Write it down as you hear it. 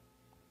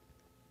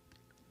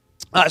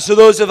So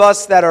those of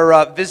us that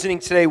are visiting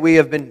today, we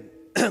have been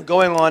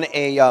going on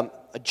a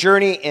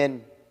journey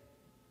in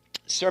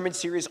sermon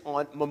series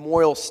on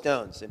memorial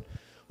stones. And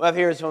what I have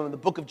here is from the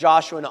book of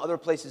Joshua and other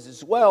places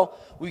as well.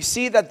 We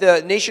see that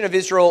the nation of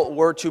Israel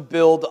were to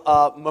build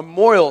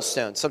memorial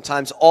stones,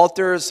 sometimes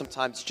altars,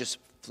 sometimes just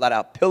flat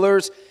out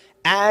pillars,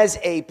 as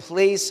a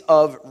place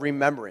of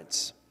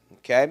remembrance,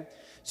 okay?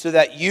 So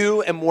that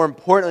you, and more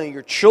importantly,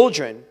 your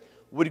children,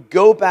 would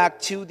go back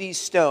to these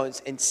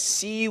stones and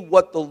see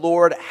what the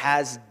Lord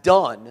has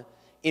done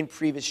in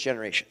previous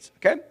generations,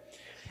 okay?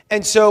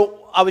 And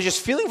so I was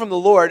just feeling from the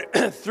Lord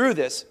through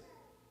this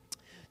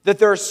that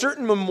there are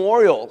certain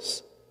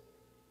memorials,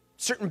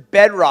 certain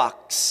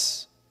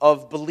bedrocks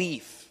of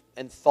belief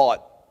and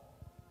thought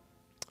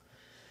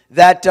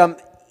that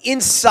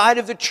inside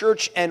of the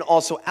church and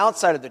also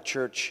outside of the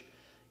church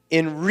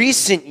in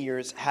recent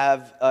years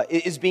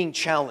is being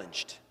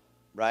challenged,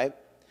 right?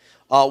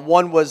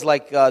 One was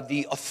like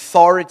the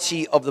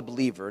authority of the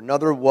believer.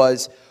 Another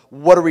was,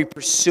 what are we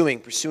pursuing?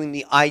 Pursuing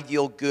the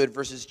ideal good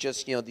versus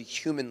just, the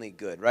humanly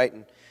good, right?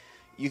 And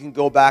you can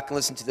go back and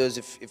listen to those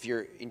if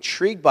you're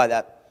intrigued by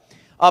that.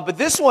 But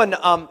this one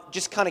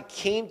just kind of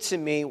came to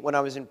me when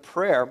I was in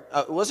prayer.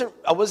 I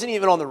wasn't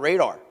even on the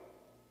radar.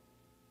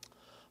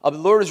 The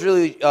Lord was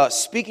really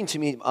speaking to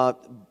me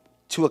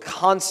to a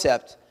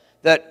concept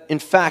that, in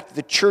fact,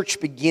 the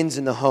church begins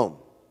in the home.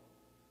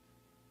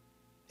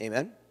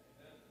 Amen?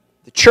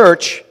 The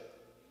church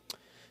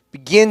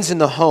begins in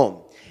the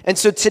home. And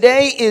so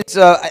today is,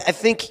 I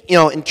think,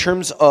 in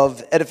terms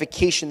of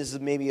edification, this is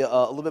maybe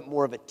a little bit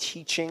more of a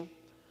teaching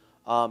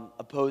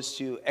opposed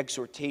to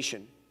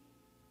exhortation.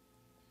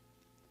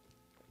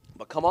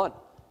 But come on,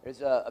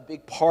 there's a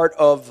big part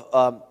of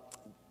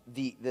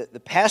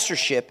the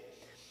pastorship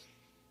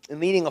and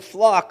leading a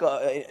flock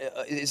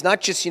is not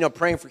just,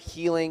 praying for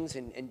healings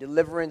and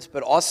deliverance,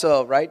 but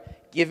also, right,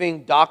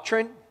 giving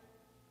doctrine,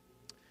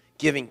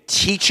 giving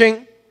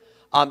teaching.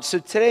 So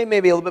today may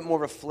be a little bit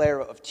more of a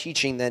flair of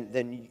teaching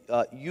than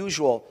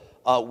usual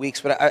weeks,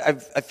 but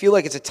I feel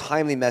like it's a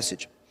timely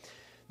message.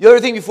 The other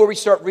thing before we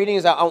start reading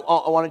is I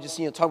want to just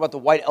talk about the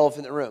white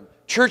elephant in the room.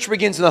 Church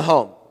begins in the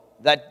home.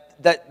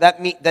 That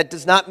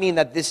does not mean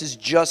that this is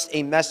just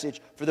a message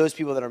for those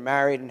people that are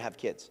married and have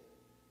kids.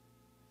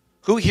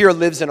 Who here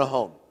lives in a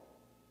home?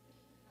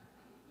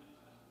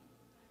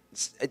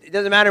 It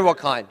doesn't matter what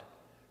kind.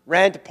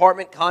 Rent,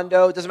 apartment,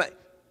 condo, it doesn't matter.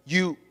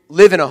 You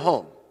live in a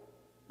home,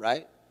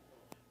 right?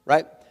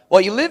 Right?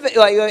 Well,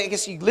 I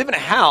guess you live in a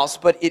house,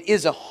 but it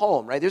is a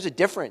home, right? There's a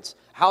difference.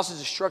 House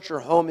is a structure,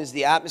 home is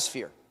the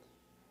atmosphere,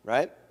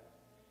 right?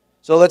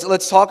 So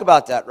let's talk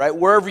about that, right?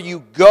 Wherever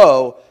you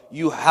go,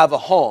 you have a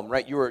home,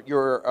 right?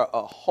 You're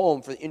a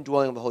home for the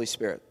indwelling of the Holy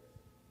Spirit.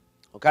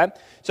 Okay?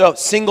 So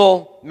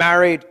single,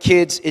 married,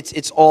 kids,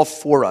 it's all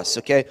for us,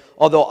 okay?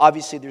 Although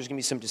obviously there's going to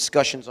be some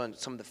discussions on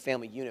some of the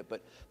family unit,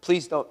 but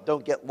please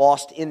don't get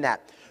lost in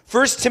that.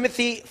 1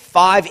 Timothy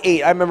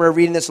 5:8. I remember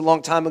reading this a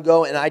long time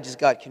ago, and I just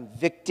got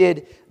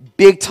convicted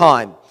big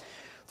time.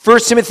 1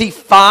 Timothy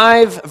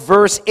 5,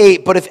 verse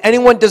 8. But if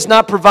anyone does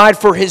not provide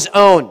for his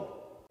own,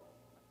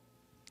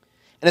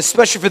 and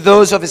especially for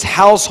those of his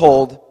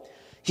household,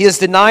 he has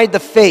denied the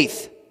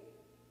faith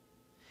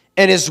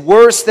and is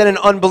worse than an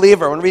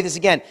unbeliever. I want to read this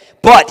again.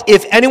 But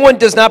if anyone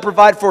does not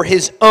provide for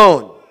his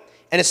own,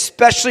 and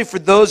especially for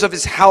those of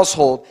his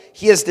household,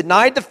 he has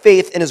denied the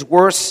faith and is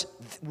worse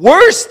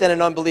than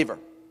an unbeliever.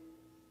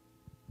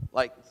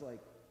 It's like,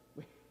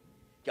 you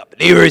got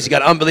believers, you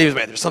got unbelievers,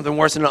 man. There's something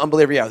worse than an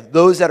unbeliever. Yeah,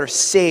 those that are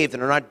saved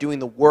and are not doing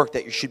the work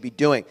that you should be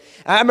doing.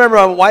 And I remember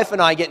my wife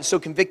and I getting so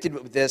convicted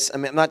with this. I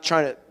mean, I'm not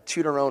trying to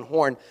toot our own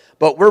horn,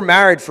 but we're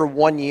married for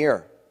 1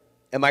 year,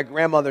 and my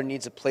grandmother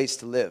needs a place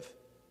to live.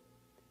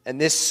 And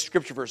this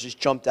scripture verse just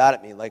jumped out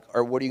at me, like,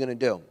 or what are you going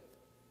to do?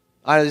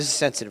 I know this is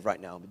sensitive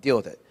right now, but deal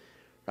with it,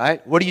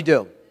 right? What do?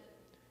 You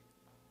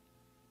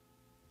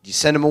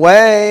send them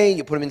away?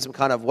 You put them in some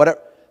kind of whatever?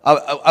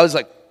 I was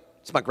like,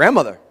 it's my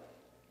grandmother.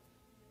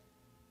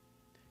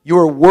 You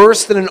are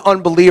worse than an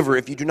unbeliever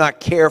if you do not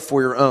care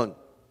for your own.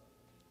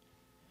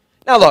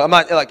 Now look, I'm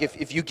not like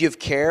if you give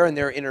care and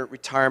they're in a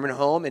retirement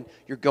home and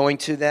you're going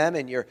to them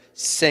and you're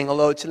saying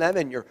hello to them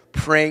and you're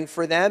praying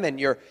for them and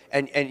you're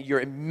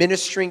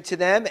administering to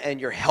them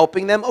and you're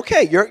helping them,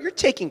 okay, you're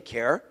taking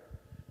care.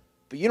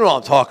 But you know what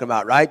I'm talking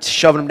about, right?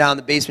 Shoving them down in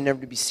the basement,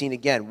 never to be seen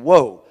again.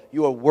 Whoa,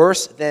 you are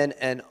worse than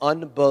an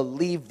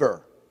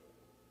unbeliever.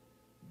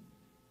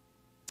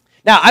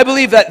 Now, I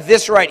believe that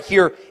this right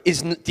here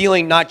is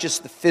dealing not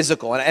just the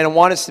physical, and I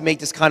want us to make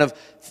this kind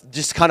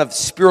of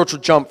spiritual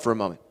jump for a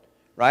moment,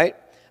 right?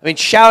 I mean,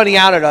 shouting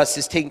out at us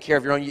is taking care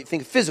of your own. You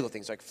think of physical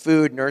things like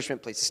food,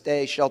 nourishment, place to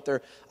stay,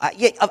 shelter.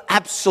 Yeah,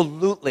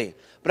 absolutely.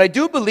 But I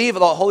do believe the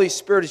Holy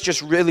Spirit is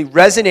just really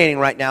resonating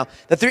right now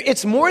that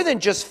it's more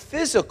than just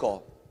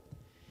physical.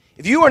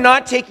 If you are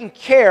not taking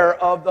care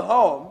of the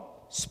home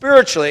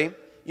spiritually,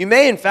 you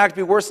may in fact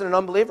be worse than an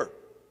unbeliever.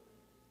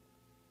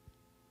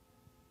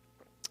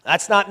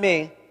 That's not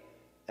me,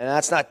 and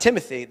that's not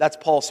Timothy. That's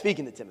Paul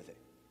speaking to Timothy.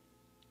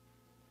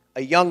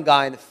 A young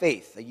guy in the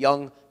faith, a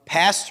young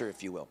pastor,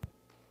 if you will.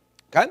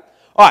 Okay?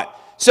 All right,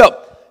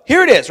 so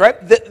here it is, right?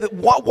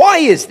 Why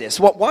is this?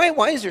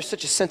 Why is there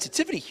such a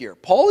sensitivity here?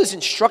 Paul is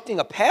instructing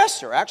a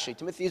pastor, actually.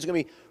 Timothy is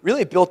going to be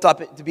really built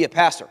up to be a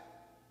pastor.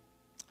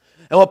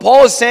 And what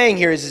Paul is saying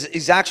here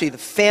is actually the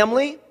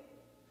family,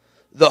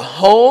 the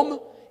home,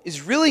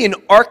 is really an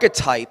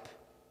archetype,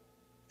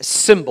 a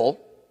symbol,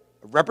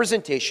 a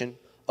representation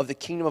of the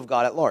kingdom of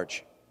God at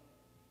large.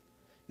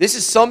 This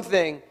is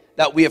something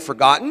that we have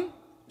forgotten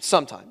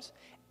sometimes.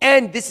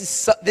 And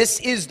this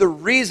is the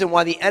reason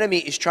why the enemy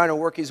is trying to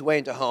work his way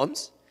into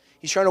homes.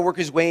 He's trying to work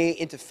his way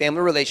into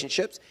family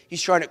relationships.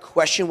 He's trying to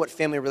question what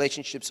family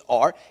relationships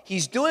are.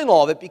 He's doing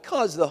all of it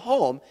because the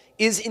home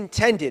is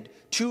intended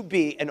to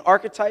be an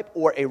archetype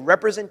or a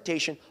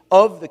representation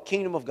of the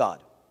kingdom of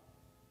God.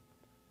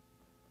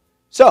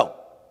 So,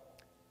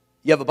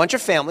 you have a bunch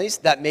of families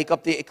that make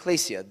up the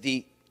ecclesia,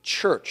 the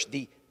church,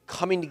 the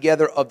coming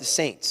together of the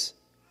saints.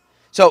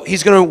 So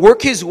he's going to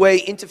work his way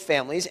into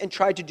families and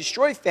try to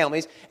destroy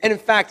families. And in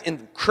fact, in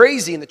the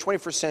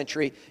 21st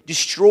century,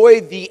 destroy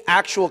the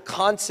actual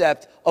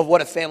concept of what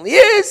a family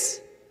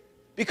is,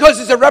 because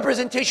it's a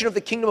representation of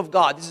the kingdom of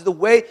God. This is the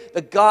way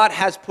that God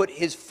has put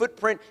his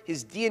footprint,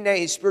 his DNA,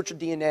 his spiritual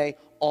DNA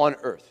on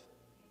earth.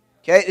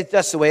 Okay,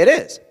 that's the way it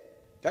is.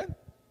 Okay,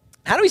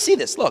 how do we see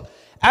this? Look,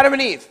 Adam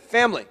and Eve,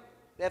 family,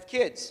 they have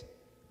kids.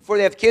 Before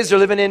they have kids, they're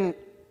living in,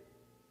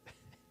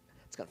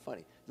 it's kind of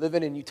funny,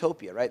 living in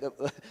utopia, right? They're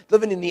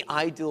living in the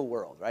ideal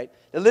world, right?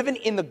 They're living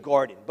in the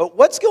garden. But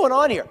what's going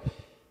on here?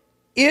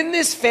 In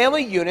this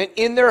family unit,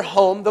 in their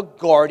home, the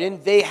garden,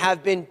 they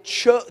have been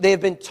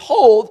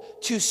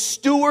told to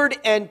steward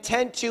and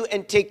tend to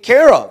and take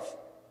care of.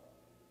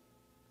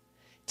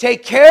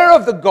 Take care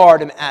of the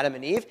garden, Adam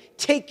and Eve.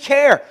 Take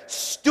care.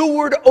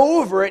 Steward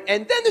over it.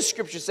 And then the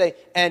scriptures say,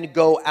 and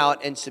go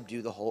out and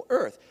subdue the whole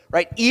earth.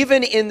 Right?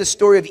 Even in the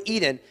story of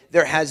Eden,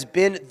 there has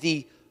been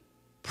the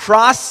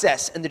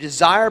process and the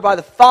desire by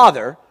the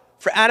Father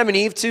for Adam and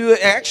Eve to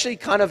actually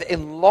kind of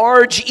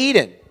enlarge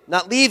Eden.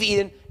 Not leave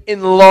Eden,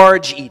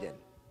 enlarge Eden.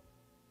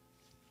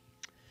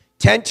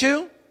 Tend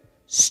to,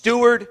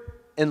 steward,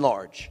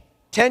 enlarge.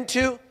 Tend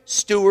to,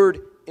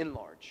 steward,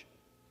 enlarge.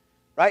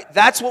 Right?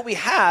 That's what we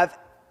have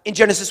in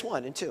Genesis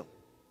 1 and 2.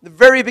 The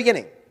very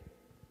beginning.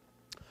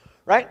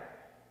 Right?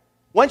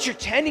 Once you're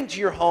tending to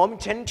your home,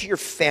 tending to your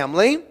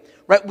family,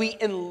 right, we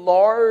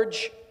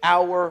enlarge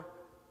our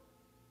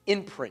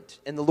imprint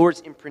and the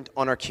Lord's imprint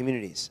on our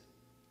communities.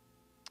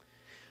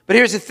 But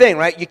here's the thing,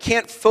 right? You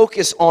can't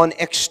focus on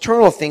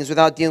external things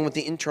without dealing with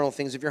the internal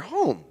things of your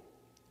home.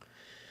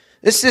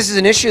 This is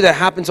an issue that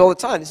happens all the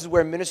time. This is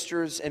where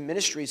ministers and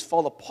ministries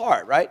fall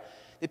apart, right?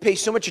 They pay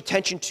so much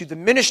attention to the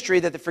ministry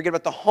that they forget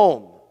about the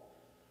home.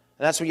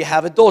 And that's where you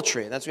have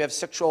adultery, and that's where you have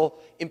sexual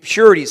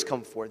impurities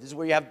come forth. This is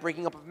where you have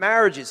breaking up of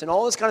marriages and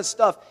all this kind of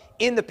stuff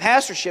in the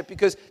pastorship,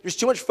 because there's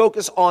too much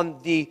focus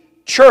on the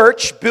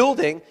church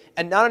building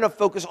and not enough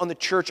focus on the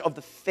church of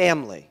the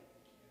family.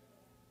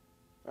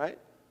 Right?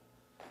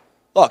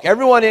 Look,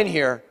 everyone in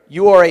here,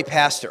 you are a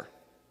pastor.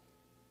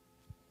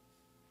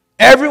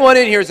 Everyone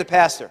in here is a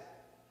pastor.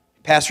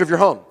 Pastor of your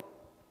home.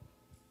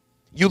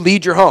 You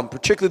lead your home,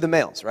 particularly the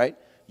males, right?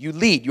 You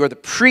lead. You are the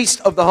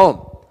priest of the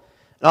home.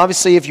 And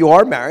obviously, if you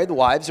are married, the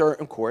wives are,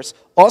 of course,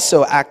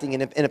 also acting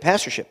in a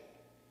pastorship.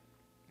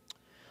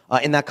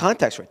 In that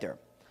context right there.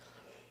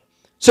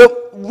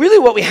 So really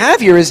what we have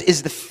here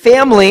is the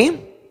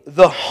family,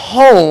 the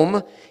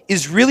home,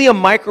 is really a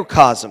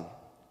microcosm.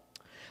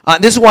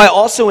 This is why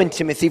also in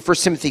Timothy, 1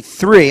 Timothy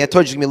 3, I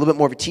told you it's going to be a little bit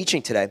more of a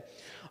teaching today,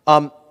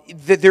 that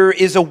there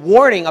is a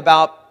warning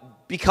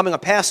about becoming a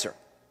pastor.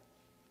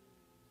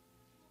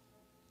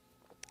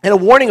 And a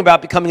warning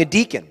about becoming a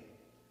deacon.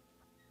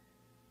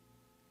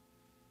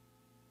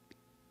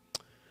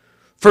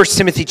 1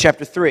 Timothy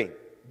chapter 3.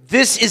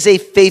 This is a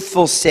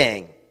faithful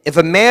saying. If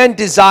a man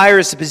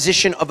desires the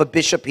position of a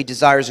bishop, he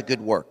desires a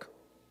good work.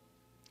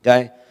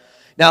 Okay?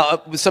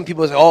 Now, some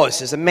people say, oh,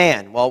 this is a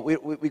man. Well,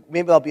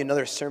 maybe that'll be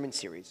another sermon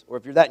series. Or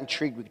if you're that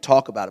intrigued, we can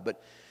talk about it.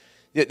 But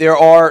there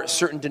are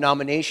certain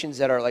denominations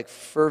that are like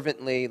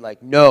fervently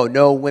like,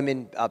 no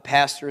women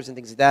pastors and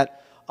things like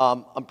that.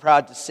 I'm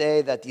proud to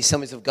say that the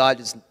Assemblies of God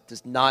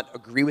does not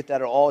agree with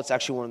that at all. It's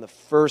actually one of the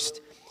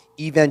first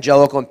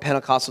evangelical and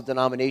Pentecostal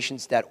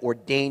denominations that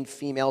ordained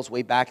females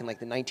way back in like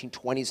the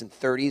 1920s and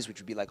 30s,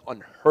 which would be like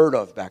unheard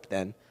of back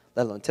then,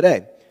 let alone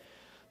today.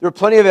 There are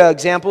plenty of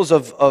examples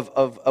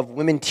of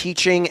women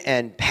teaching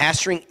and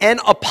pastoring and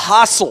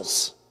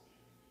apostles.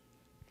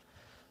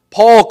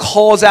 Paul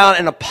calls out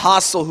an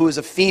apostle who is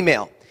a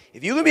female.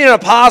 If you can be an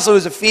apostle who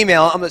is a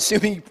female, I'm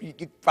assuming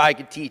you probably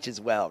could teach as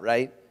well,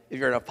 right? If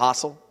you're an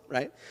apostle,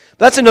 right?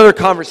 But that's another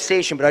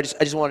conversation, but I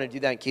just wanted to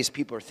do that in case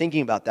people are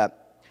thinking about that.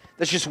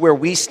 That's just where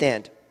we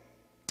stand.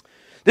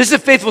 This is a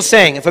faithful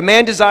saying. If a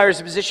man desires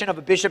the position of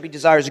a bishop, he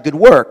desires a good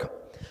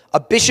work. A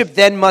bishop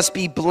then must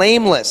be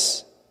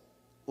blameless.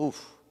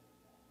 Oof.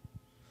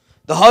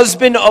 The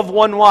husband of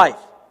one wife.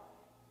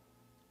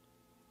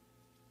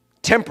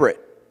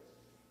 Temperate.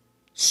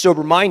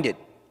 Sober-minded.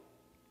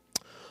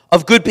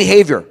 Of good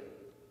behavior.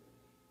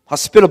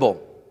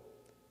 Hospitable.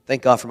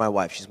 Thank God for my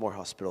wife. She's more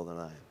hospitable than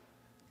I am.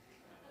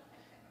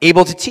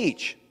 able to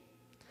teach,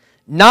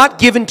 not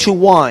given to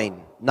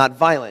wine, not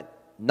violent,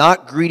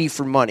 not greedy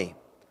for money,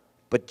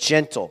 but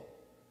gentle,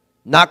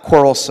 not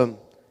quarrelsome,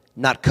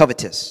 not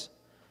covetous.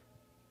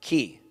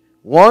 Key,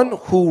 one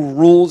who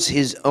rules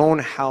his own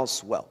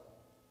house well.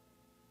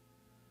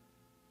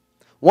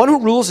 One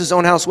who rules his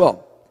own house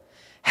well,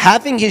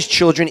 having his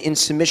children in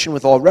submission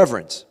with all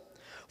reverence.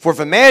 For if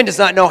a man does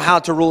not know how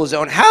to rule his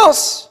own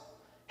house,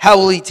 how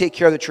will he take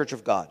care of the church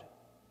of God?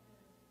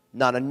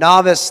 Not a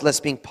novice,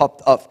 lest being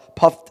puffed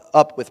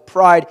up with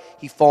pride,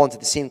 he fall into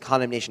the same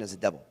condemnation as the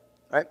devil.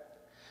 Right?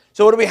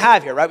 So what do we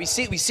have here? Right? We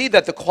see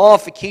that the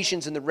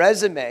qualifications in the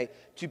resume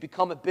to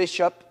become a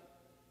bishop,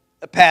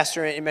 a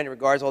pastor in many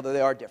regards, although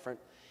they are different,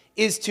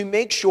 is to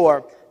make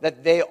sure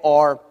that they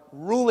are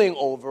ruling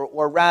over,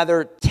 or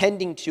rather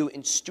tending to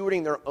and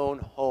stewarding their own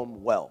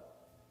home well.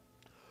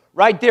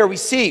 Right there we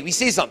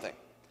see something.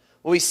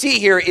 What we see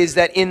here is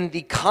that in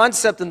the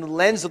concept and the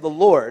lens of the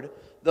Lord,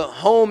 the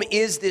home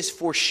is this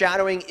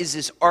foreshadowing, is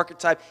this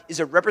archetype, is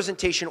a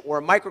representation or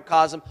a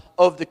microcosm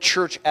of the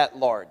church at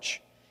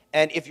large.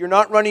 And if you're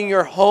not running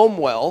your home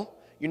well,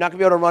 you're not going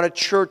to be able to run a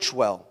church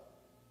well.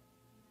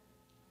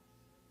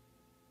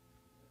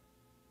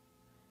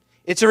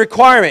 It's a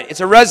requirement. It's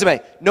a resume.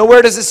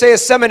 Nowhere does it say a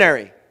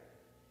seminary.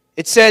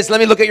 It says, let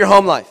me look at your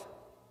home life.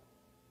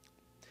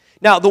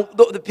 Now,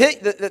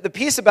 the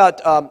piece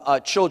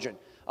about children,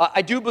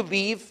 I do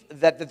believe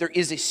that there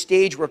is a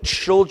stage where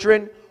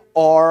children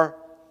are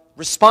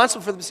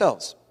responsible for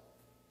themselves.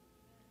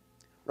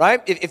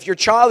 Right? If your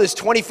child is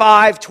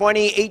 25,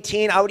 20,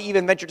 18, I would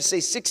even venture to say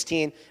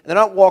 16, and they're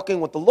not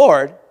walking with the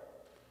Lord,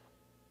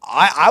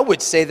 I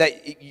would say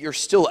that you're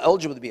still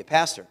eligible to be a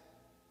pastor.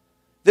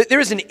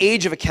 There is an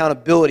age of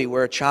accountability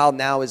where a child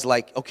now is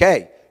like,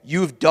 okay,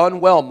 you've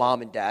done well,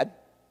 mom and dad,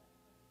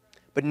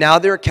 but now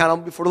they're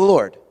accountable before the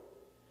Lord.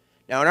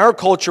 Now, in our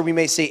culture, we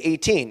may say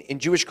 18. In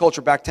Jewish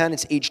culture back then,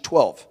 it's age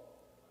 12.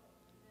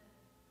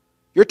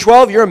 You're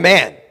 12, you're a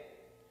man.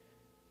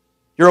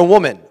 You're a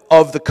woman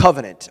of the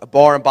covenant, a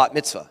bar and bat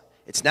mitzvah.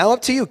 It's now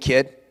up to you,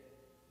 kid.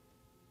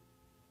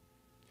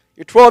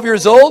 You're 12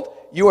 years old,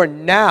 you are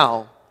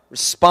now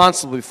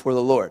responsible before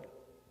the Lord,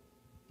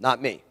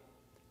 not me.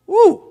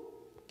 Woo!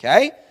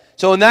 Okay?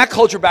 So in that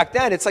culture back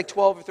then, it's like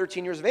 12 or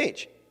 13 years of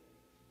age.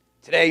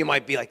 Today, you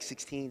might be like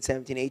 16,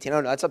 17, 18. I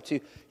don't know. That's up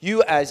to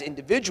you as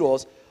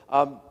individuals.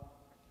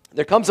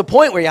 There comes a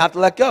point where you have to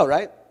let go,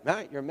 right?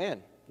 Right? You're a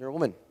man. You're a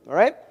woman. All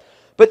right?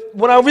 But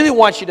what I really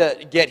want you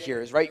to get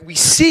here is, right, we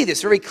see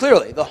this very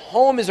clearly. The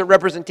home is a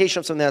representation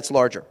of something that's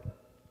larger.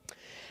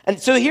 And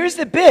so here's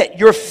the bit.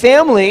 Your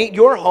family,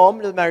 your home,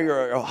 doesn't matter if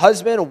you're a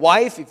husband, a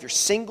wife, if you're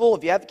single,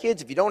 if you have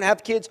kids, if you don't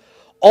have kids,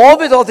 all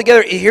of it all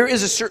together, here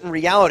is a certain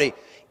reality.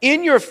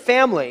 In your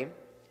family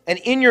and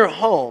in your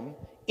home,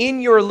 in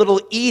your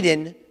little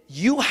Eden,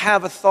 you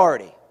have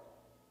authority.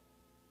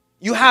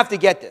 You have to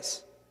get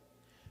this.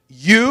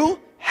 You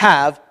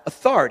have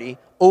authority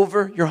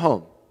over your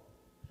home.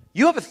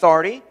 You have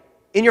authority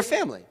in your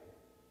family.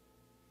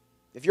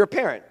 If you're a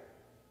parent.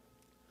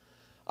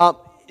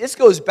 This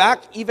goes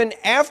back even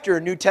after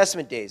New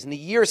Testament days. In the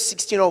year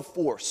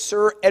 1604,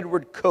 Sir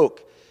Edward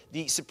Coke,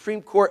 the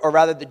Supreme Court, or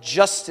rather the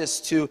justice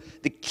to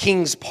the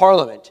King's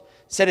Parliament,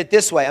 said it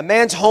this way: a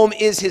man's home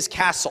is his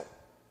castle.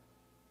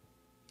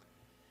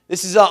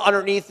 This is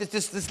underneath,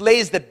 this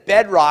lays the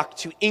bedrock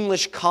to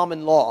English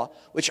common law,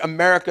 which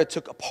America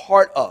took a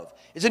part of.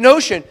 It's a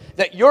notion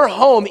that your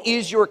home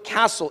is your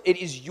castle. It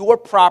is your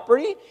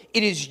property.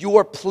 It is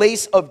your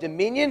place of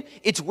dominion.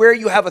 It's where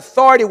you have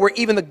authority, where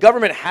even the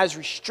government has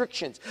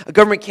restrictions. A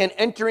government can't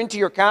enter into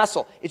your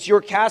castle. It's your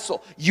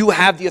castle. You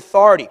have the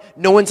authority.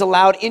 No one's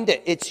allowed into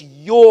it. It's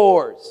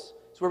yours.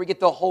 It's where we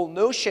get the whole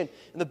notion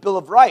in the Bill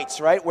of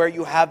Rights, right? Where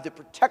you have the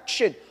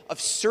protection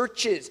of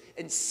searches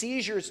and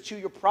seizures to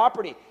your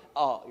property.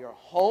 Your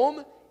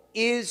home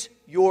is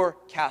your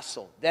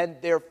castle. Then,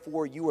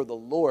 therefore, you are the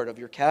Lord of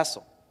your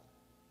castle.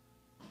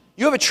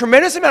 You have a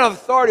tremendous amount of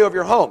authority over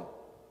your home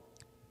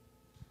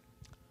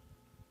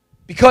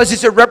because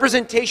it's a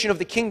representation of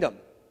the kingdom.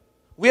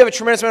 We have a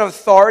tremendous amount of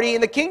authority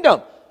in the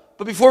kingdom.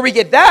 But before we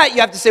get that,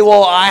 you have to say,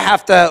 well, I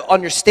have to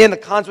understand the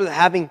concept of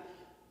having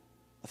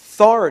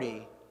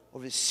authority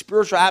over the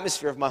spiritual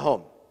atmosphere of my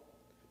home.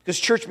 Because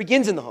church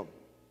begins in the home.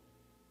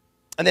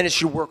 And then it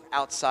should work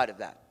outside of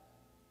that.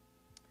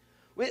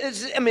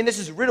 This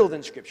is riddled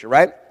in Scripture,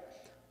 right?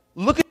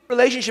 Look at the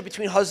relationship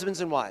between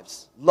husbands and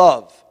wives.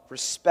 Love,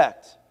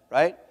 respect,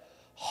 right?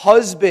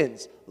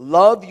 Husbands,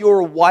 love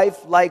your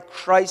wife like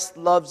Christ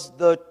loves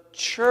the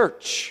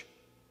church.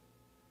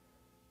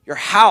 Your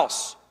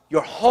house,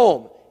 your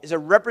home, is a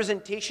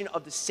representation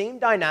of the same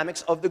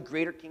dynamics of the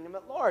greater kingdom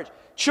at large.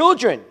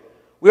 Children,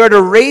 we are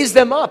to raise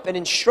them up and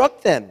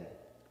instruct them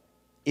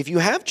if you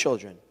have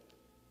children.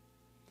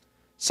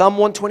 Psalm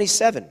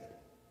 127,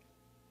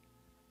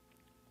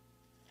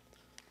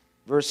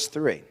 verse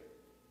 3.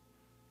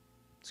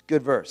 It's a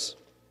good verse.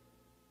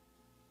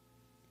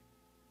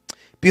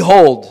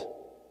 Behold,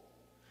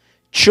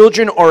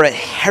 children are a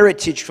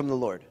heritage from the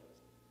Lord.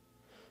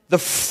 The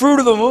fruit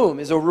of the womb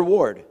is a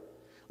reward.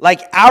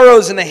 Like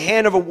arrows in the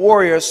hand of a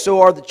warrior, so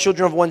are the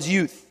children of one's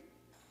youth.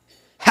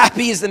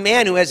 Happy is the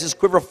man who has his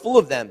quiver full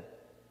of them.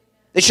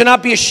 They shall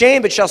not be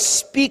ashamed, but shall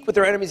speak with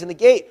their enemies in the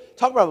gate.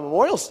 Talk about a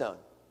memorial stone.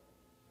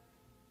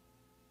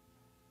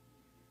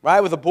 Right?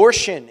 With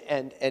abortion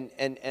and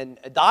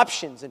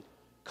adoptions. And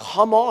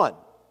come on.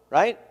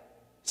 Right?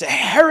 It's a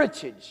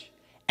heritage.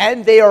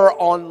 And they are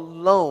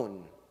on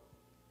loan.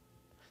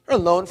 They're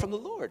on loan from the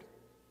Lord.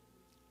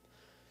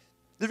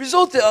 The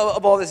result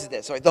of all this is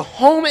this. Right? The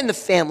home and the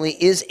family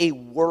is a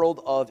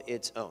world of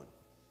its own.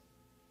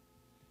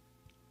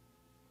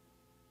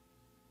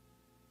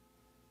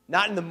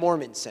 Not in the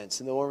Mormon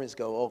sense, and the Mormons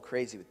go all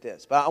crazy with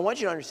this. But I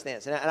want you to understand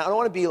this, and I don't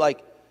want to be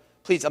like,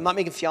 please, I'm not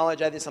making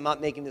theology out of this, I'm not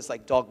making this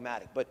like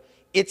dogmatic, but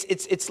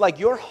it's like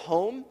your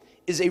home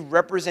is a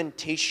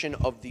representation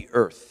of the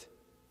earth.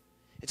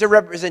 It's a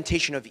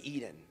representation of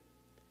Eden.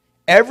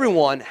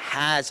 Everyone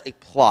has a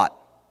plot.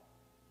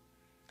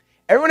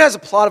 Everyone has a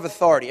plot of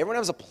authority. Everyone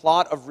has a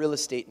plot of real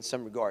estate in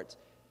some regards.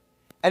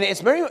 And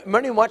it's very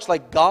much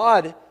like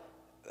God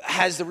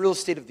has the real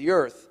estate of the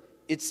earth.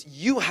 It's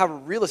you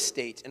have real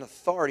estate and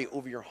authority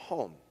over your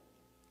home.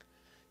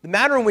 The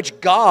manner in which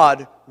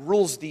God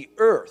rules the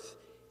earth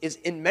is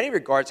in many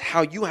regards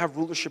how you have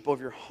rulership over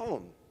your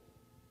home.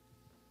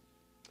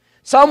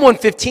 Psalm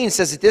 115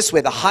 says it this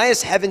way: the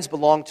highest heavens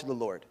belong to the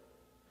Lord,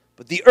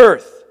 but the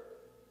earth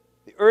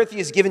he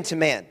has given to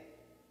man.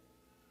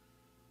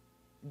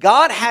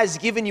 God has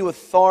given you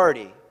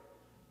authority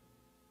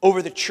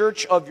over the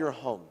church of your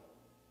home.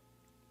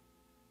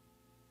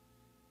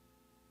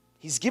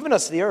 He's given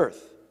us the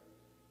earth,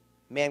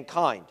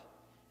 mankind,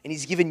 and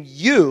he's given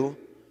you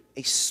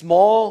a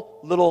small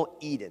little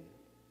Eden.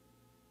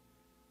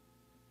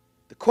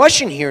 The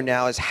question here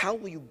now is, how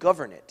will you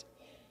govern it?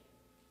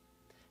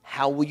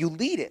 How will you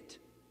lead it?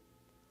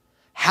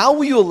 How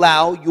will you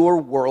allow your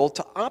world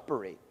to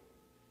operate?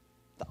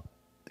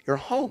 Your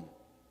home.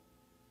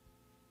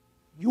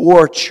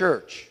 Your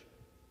church.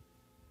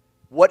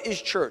 What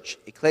is church?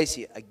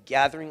 Ecclesia, a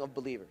gathering of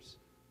believers.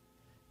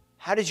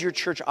 How does your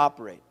church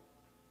operate?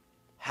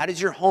 How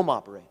does your home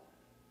operate?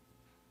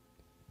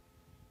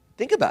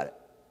 Think about it.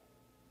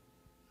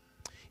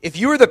 If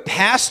you were the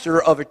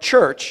pastor of a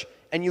church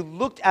and you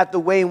looked at the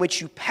way in which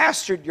you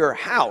pastored your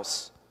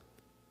house,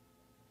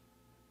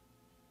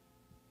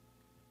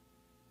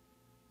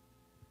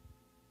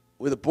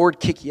 would the board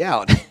kick you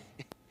out?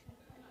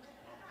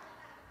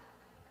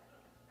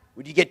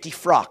 Would you get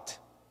defrocked?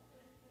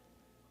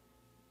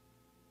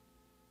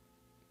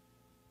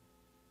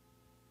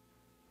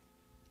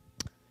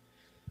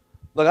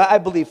 Look, I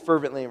believe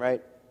fervently,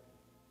 right?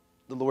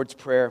 The Lord's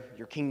Prayer,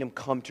 your kingdom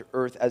come to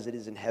earth as it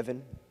is in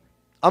heaven.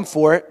 I'm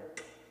for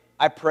it.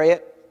 I pray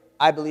it.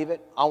 I believe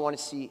it. I want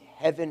to see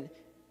heaven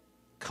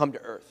come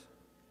to earth.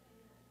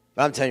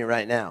 But I'm telling you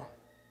right now,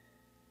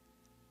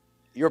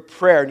 your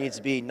prayer needs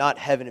to be not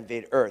heaven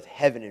invade earth,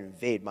 heaven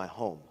invade my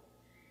home.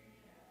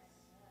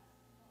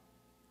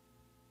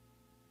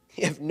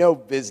 You have no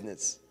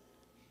business,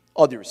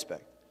 all due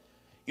respect,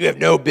 you have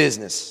no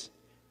business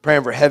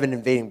praying for heaven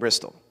invading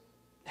Bristol,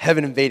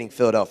 heaven invading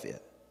Philadelphia,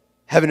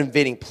 heaven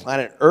invading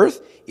planet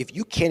Earth, if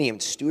you can't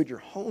even steward your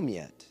home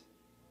yet.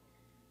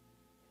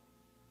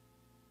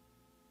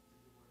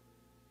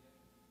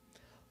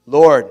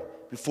 Lord,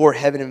 before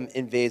heaven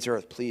invades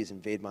earth, please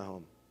invade my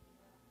home.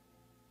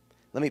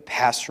 Let me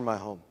pastor my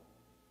home.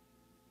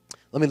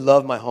 Let me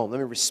love my home. Let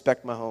me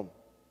respect my home.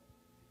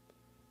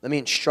 Let me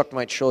instruct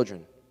my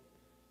children.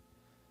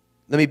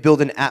 Let me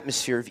build an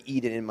atmosphere of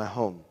Eden in my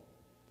home.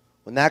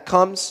 When that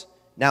comes,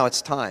 now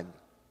it's time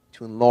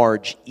to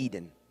enlarge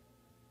Eden.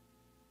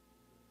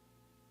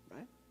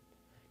 Right?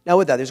 Now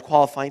with that, there's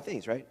qualifying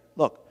things, right?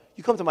 Look,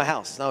 you come to my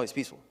house, it's not always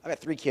peaceful. I got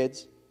 3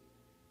 kids,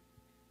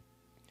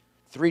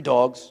 3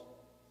 dogs,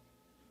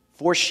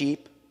 4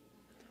 sheep,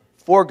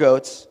 4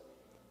 goats.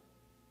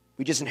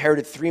 We just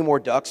inherited 3 more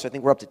ducks, so I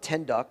think we're up to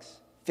 10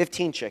 ducks,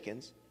 15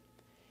 chickens.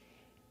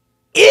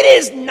 It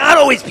is not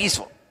always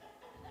peaceful.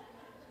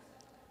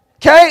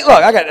 Okay,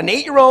 look, I got an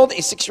 8-year-old,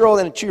 a 6-year-old,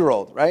 and a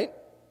 2-year-old, right?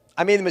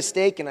 I made a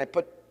mistake, and I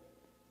put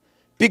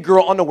big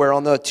girl underwear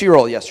on the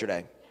 2-year-old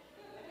yesterday.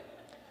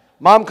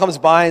 Mom comes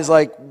by and is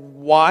like,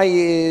 why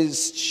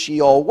is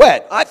she all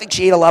wet? I think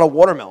she ate a lot of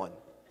watermelon.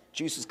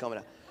 Juice is coming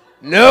out.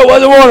 No, it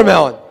wasn't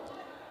watermelon.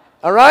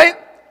 All right?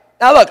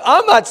 Now, look,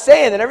 I'm not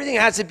saying that everything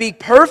has to be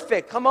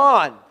perfect. Come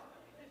on.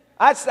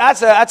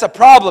 That's a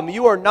problem.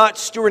 You are not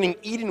stewarding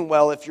Eden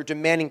well if you're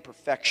demanding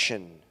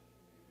perfection.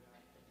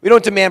 We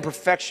don't demand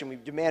perfection. We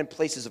demand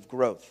places of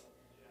growth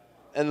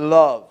and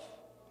love,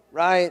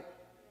 right?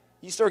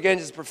 You start getting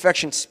this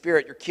perfection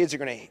spirit, your kids are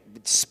going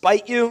to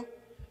spite you.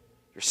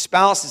 Your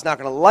spouse is not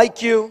going to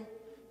like you.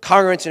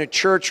 Congregants in a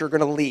church are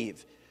going to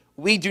leave.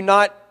 We do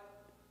not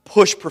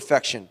push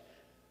perfection.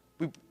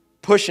 We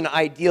push an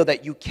ideal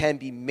that you can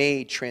be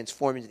made,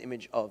 transformed into the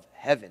image of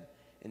heaven,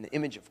 in the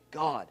image of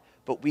God.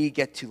 But we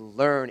get to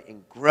learn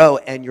and grow,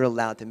 and you're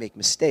allowed to make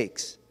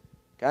mistakes,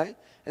 okay?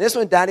 And this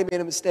one, Daddy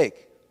made a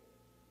mistake.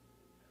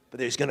 But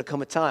there's going to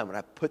come a time when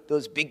I put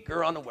those big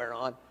girl underwear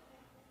on,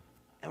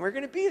 and we're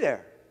going to be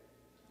there,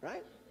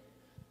 right?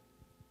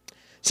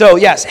 So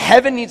yes,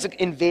 heaven needs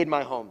to invade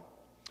my home.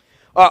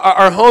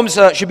 Our homes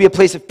should be a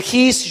place of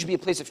peace, should be a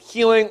place of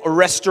healing or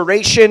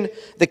restoration.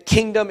 The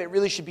kingdom, it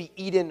really should be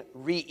Eden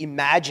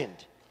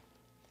reimagined.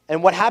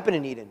 And what happened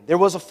in Eden? There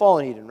was a fall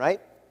in Eden,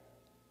 right?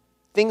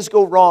 Things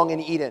go wrong in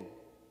Eden.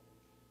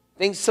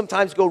 Things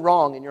sometimes go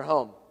wrong in your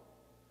home.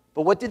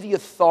 But what did the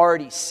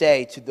authority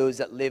say to those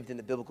that lived in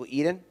the biblical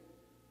Eden?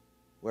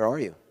 Where are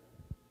you?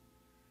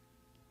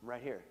 I'm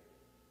right here.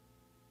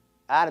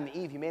 Adam and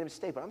Eve, you made a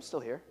mistake, but I'm still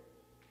here.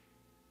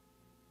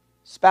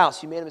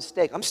 Spouse, you made a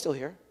mistake. I'm still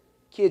here.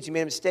 Kids, you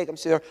made a mistake. I'm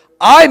still here.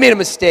 I made a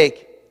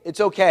mistake. It's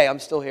okay. I'm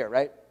still here,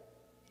 right?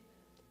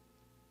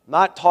 I'm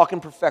not talking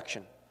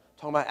perfection. I'm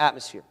talking about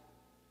atmosphere.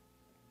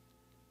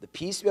 The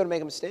peace to be able to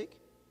make a mistake.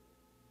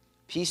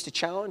 Peace to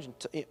challenge.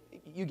 And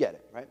you get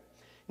it, right?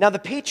 Now, the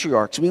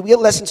patriarchs, we get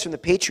lessons from the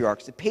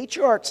patriarchs. The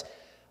patriarchs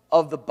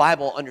of the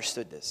Bible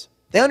understood this.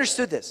 They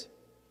understood this.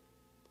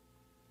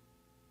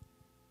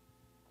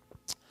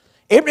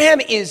 Abraham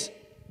is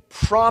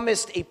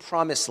promised a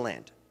promised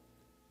land.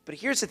 But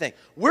here's the thing.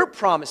 We're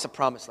promised a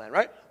promised land,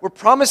 right? We're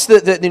promised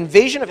the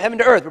invasion of heaven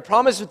to earth. We're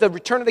promised the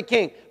return of the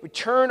king,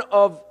 return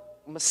of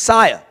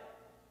Messiah.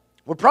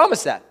 We're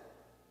promised that.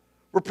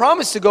 We're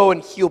promised to go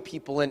and heal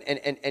people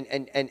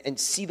and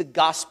see the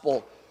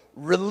gospel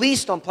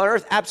released on planet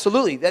earth.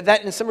 Absolutely.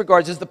 That in some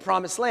regards is the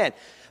promised land.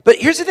 But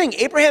here's the thing.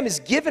 Abraham is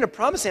given a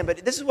promised land,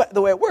 but this is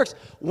the way it works.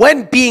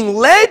 When being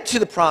led to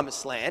the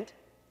promised land,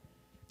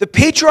 the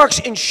patriarchs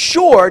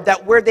ensured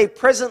that where they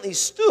presently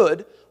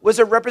stood was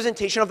a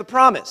representation of the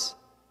promise.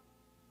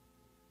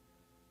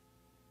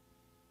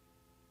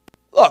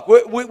 Look,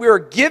 we were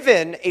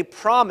given a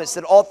promise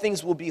that all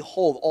things will be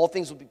whole, all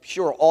things will be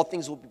pure, all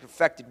things will be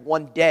perfected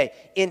one day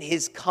in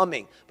his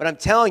coming. But I'm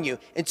telling you,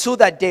 until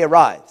that day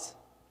arrives,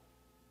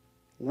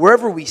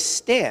 wherever we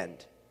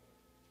stand,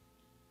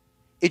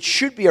 it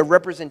should be a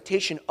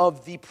representation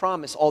of the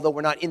promise, although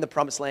we're not in the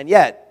promised land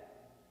yet.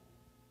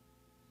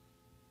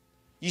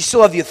 You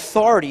still have the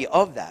authority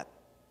of that.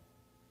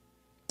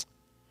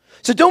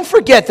 So don't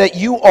forget that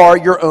you are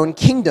your own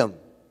kingdom.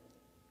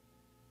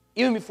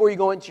 Even before you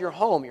go into your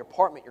home, your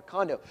apartment, your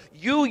condo,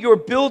 your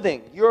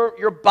building,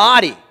 your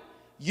body,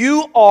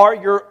 you are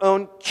your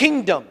own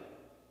kingdom.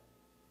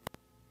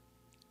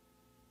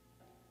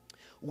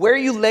 Where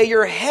you lay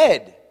your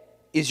head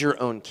is your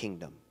own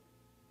kingdom.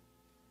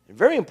 And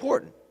very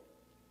important,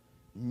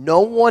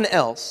 no one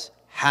else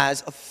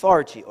has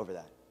authority over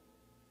that.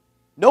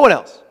 No one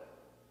else.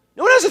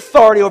 No one has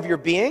authority over your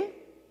being.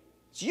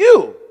 It's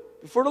you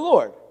before the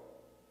Lord.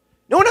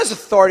 No one has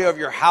authority over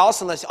your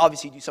house unless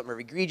obviously you do something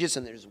very egregious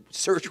and there's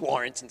search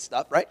warrants and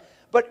stuff, right?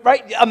 But,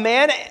 right, a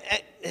man,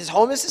 his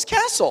home is his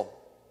castle.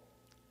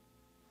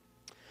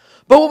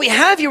 But what we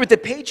have here with the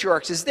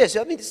patriarchs is this.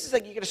 I mean, this is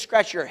like you're going to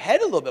scratch your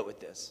head a little bit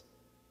with this.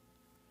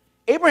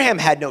 Abraham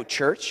had no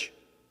church.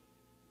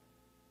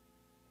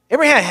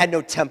 Abraham had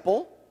no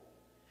temple.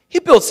 He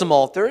built some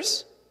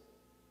altars.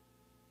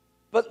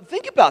 But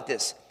think about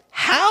this.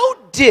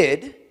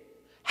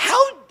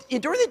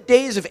 During the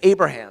days of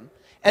Abraham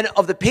and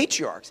of the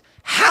patriarchs,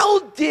 how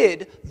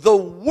did the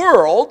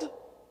world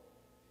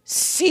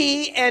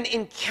see and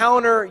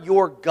encounter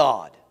your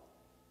God?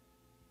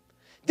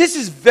 This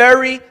is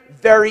very,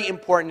 very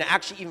important and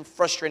actually even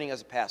frustrating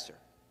as a pastor.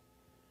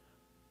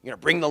 You're going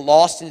to bring the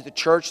lost into the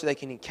church so they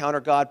can encounter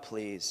God,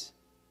 please.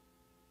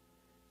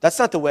 That's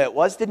not the way it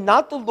was. Did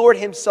not the Lord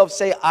himself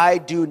say, I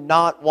do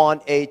not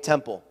want a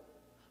temple?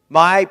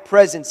 My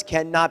presence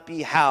cannot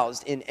be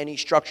housed in any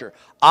structure.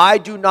 I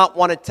do not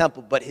want a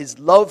temple, but his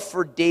love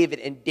for David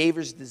and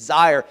David's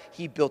desire,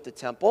 he built a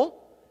temple.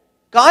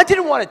 God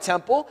didn't want a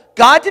temple.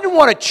 God didn't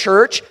want a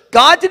church.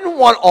 God didn't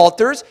want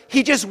altars.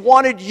 He just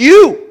wanted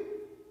you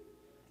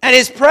and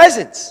his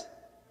presence.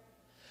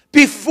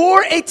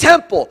 Before a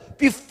temple,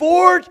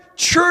 before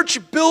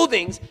church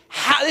buildings,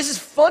 this is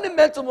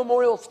fundamental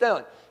memorial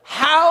stone.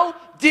 How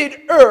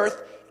did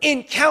earth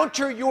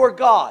encounter your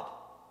God?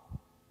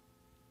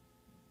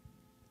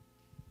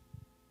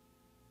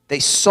 They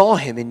saw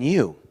him in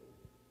you.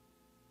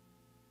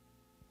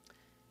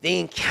 They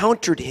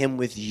encountered him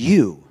with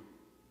you.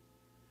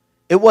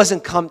 It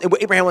wasn't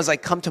Abraham was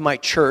like, come to my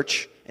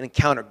church and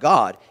encounter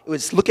God. It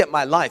was, look at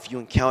my life, you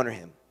encounter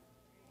him.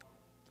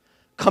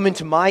 Come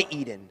into my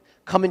Eden.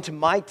 Come into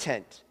my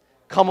tent.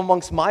 Come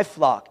amongst my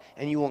flock,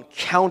 and you will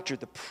encounter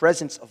the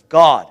presence of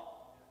God.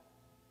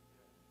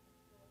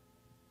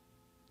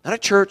 Not a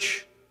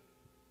church,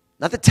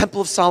 not the Temple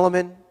of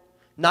Solomon,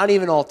 not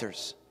even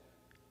altars.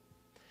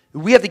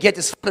 We have to get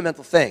this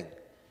fundamental thing.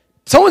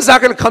 Someone's not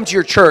going to come to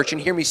your church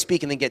and hear me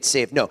speak and then get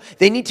saved. No,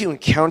 they need to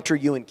encounter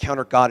you,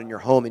 encounter God in your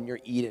home, in your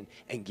Eden,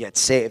 and get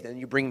saved. And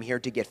you bring them here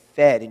to get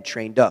fed and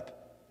trained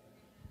up.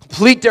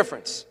 Complete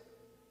difference.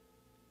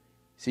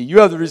 See, you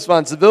have the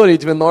responsibility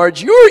to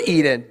enlarge your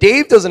Eden.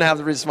 Dave doesn't have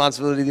the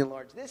responsibility to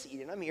enlarge this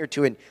Eden. I'm here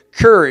to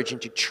encourage and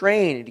to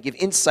train and to give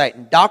insight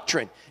and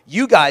doctrine.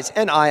 You guys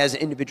and I as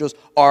individuals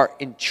are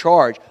in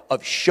charge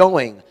of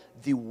showing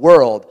the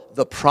world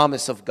the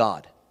promise of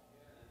God.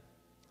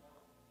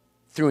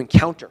 Through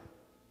encounter.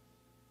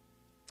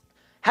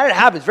 How did it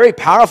happen? It's very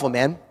powerful,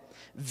 man.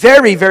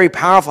 Very, very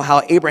powerful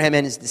how Abraham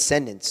and his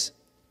descendants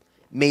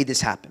made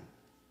this happen.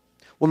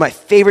 One of my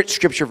favorite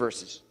scripture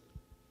verses.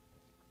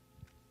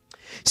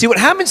 See, what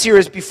happens here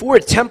is before a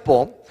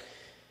temple,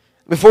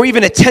 before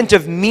even a tent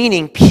of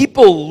meeting,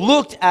 people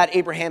looked at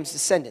Abraham's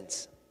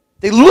descendants.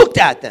 They looked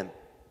at them.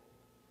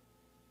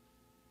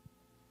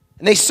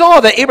 And they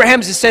saw that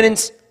Abraham's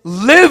descendants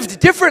lived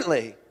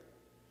differently.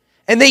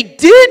 And they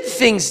did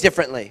things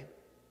differently.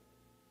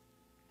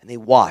 And they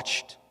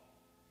watched.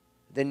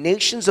 The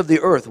nations of the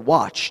earth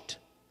watched.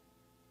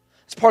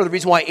 It's part of the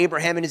reason why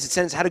Abraham and his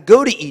descendants had to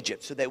go to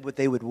Egypt, so that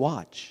they would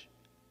watch.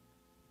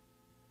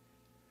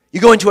 You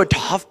go into a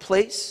tough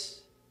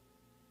place.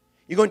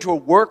 You go into a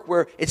work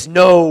where it's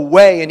no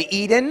way in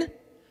Eden.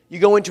 You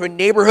go into a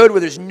neighborhood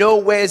where there's no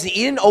way as in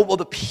Eden. Oh, well,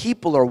 the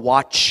people are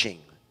watching.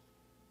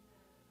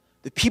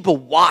 The people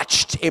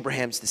watched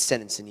Abraham's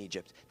descendants in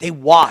Egypt. They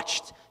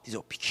watched. These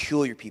are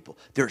peculiar people.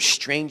 They're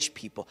strange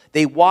people.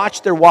 They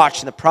watched their watch,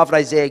 and the prophet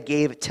Isaiah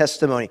gave a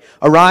testimony.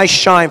 Arise,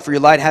 shine, for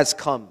your light has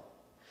come.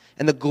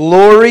 And the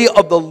glory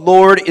of the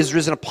Lord is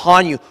risen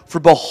upon you. For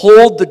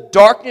behold, the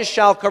darkness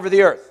shall cover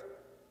the earth.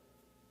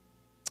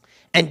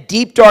 And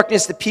deep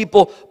darkness the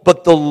people,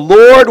 but the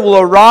Lord will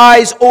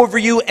arise over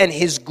you, and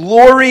his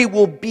glory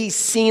will be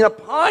seen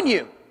upon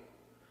you.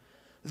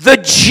 The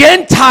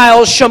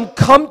Gentiles shall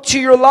come to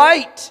your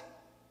light.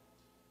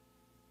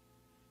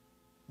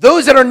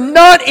 Those that are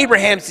not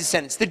Abraham's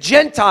descendants, the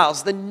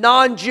Gentiles, the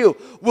non-Jew,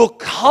 will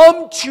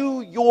come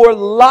to your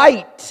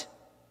light,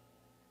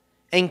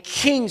 and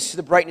kings to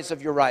the brightness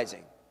of your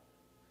rising.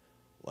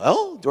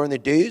 Well, during the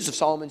days of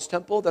Solomon's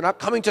temple, they're not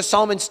coming to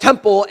Solomon's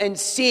temple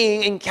and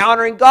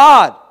encountering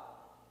God.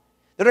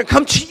 They're going to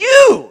come to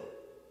you.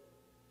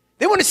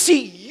 They want to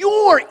see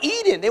your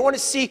Eden. They want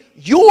to see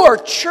your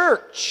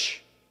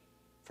church,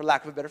 for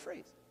lack of a better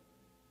phrase.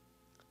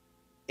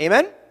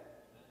 Amen?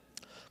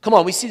 Come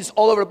on, we see this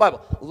all over the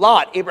Bible.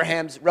 Lot,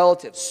 Abraham's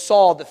relative,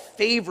 saw the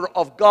favor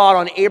of God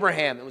on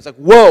Abraham. It was like,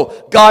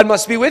 whoa, God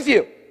must be with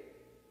you.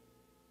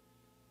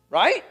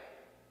 Right?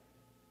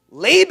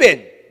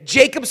 Laban,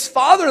 Jacob's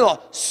father-in-law,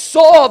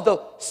 saw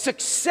the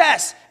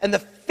success and the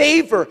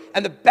favor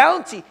and the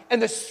bounty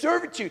and the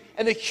servitude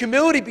and the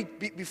humility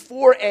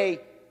before a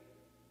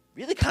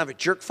really kind of a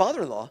jerk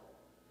father-in-law,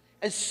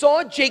 and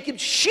saw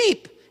Jacob's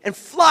sheep and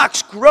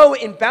flocks grow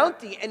in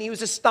bounty, and he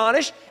was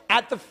astonished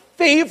at the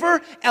favor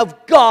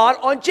of God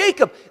on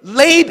Jacob.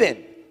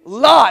 Laban,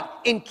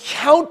 Lot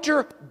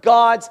encounter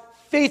God's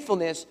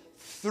faithfulness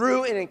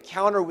through an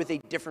encounter with a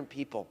different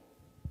people.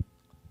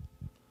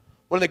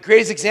 One of the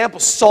greatest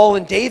examples, Saul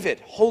and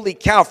David. Holy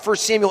cow, 1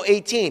 Samuel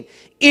 18.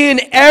 In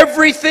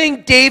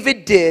everything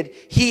David did,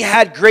 he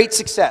had great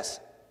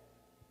success.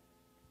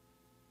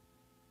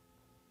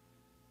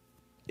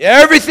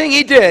 Everything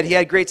he did, he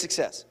had great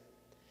success.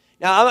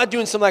 Now, I'm not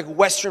doing some like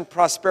Western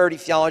prosperity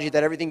theology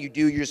that everything you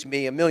do, you're just going to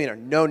be a millionaire.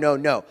 No, no,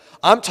 no.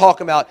 I'm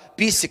talking about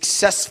be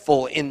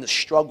successful in the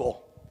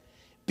struggle.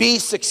 Be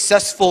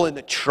successful in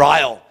the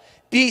trial.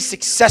 Be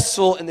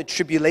successful in the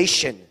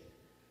tribulation.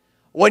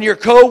 When your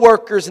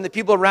co-workers and the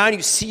people around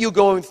you see you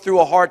going through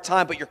a hard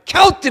time, but your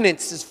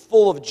countenance is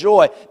full of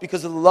joy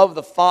because of the love of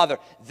the Father,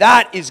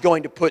 that is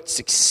going to put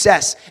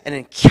success and an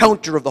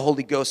encounter of the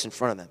Holy Ghost in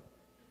front of them.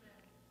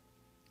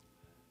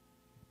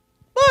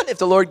 But if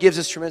the Lord gives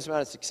us a tremendous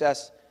amount of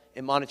success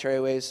in monetary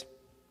ways,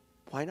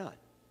 why not?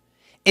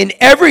 In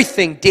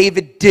everything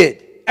David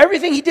did,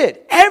 everything he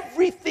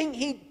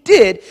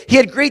did, he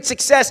had great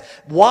success.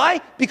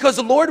 Why? Because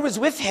the Lord was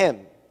with him.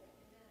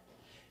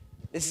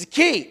 This is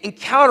key.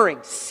 Encountering,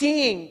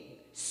 seeing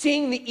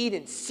the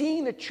Eden,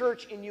 seeing the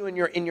church in you and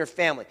in your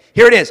family.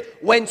 Here it is.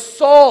 When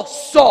Saul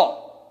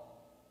saw,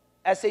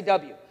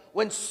 S-A-W,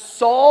 when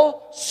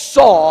Saul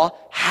saw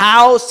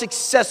how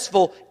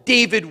successful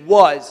David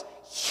was,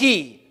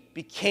 he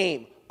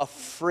became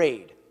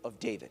afraid of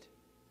David.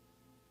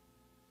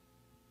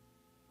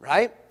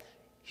 Right?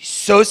 He's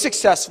so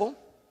successful.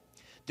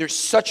 There's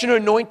such an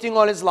anointing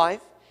on his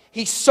life.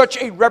 He's such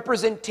a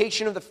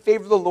representation of the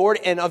favor of the Lord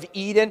and of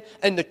Eden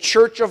and the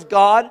church of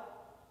God,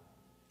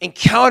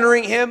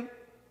 encountering him,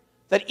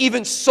 that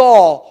even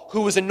Saul,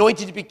 who was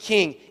anointed to be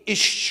king, is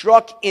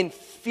struck in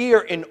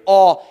fear and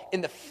awe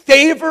in the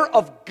favor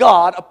of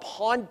God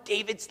upon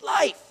David's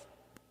life.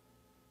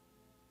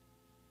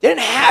 They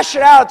didn't hash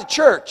it out at the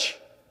church.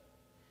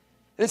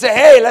 They didn't say,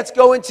 hey, let's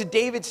go into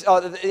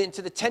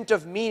into the tent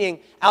of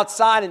meeting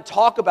outside and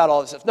talk about all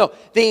this stuff. No,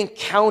 they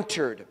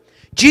encountered.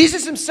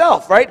 Jesus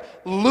himself, right?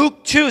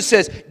 Luke 2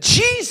 says,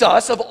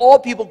 Jesus, of all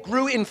people,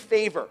 grew in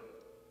favor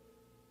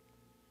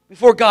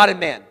before God and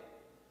man.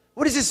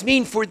 What does this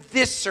mean for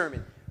this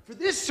sermon? For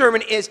this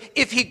sermon is,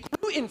 if he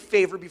grew in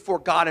favor before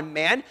God and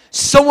man,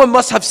 someone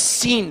must have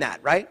seen that,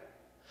 right?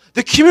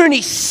 The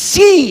community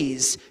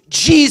sees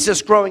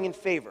Jesus growing in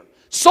favor.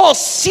 Saul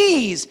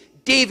sees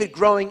David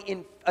growing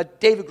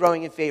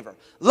in favor.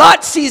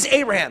 Lot sees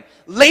Abraham.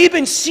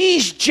 Laban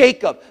sees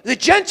Jacob. The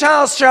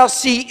Gentiles shall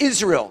see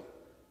Israel.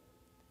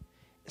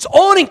 It's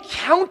all an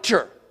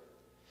encounter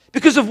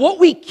because of what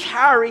we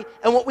carry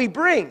and what we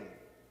bring.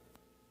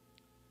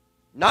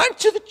 Not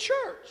to the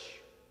church,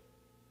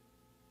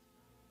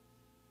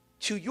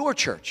 to your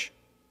church,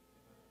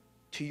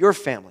 to your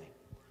family,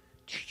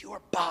 to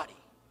your body,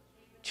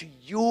 to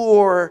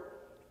your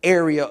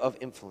area of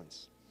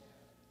influence.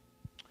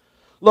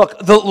 Look,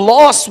 the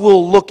lost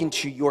will look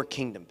into your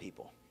kingdom,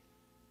 people.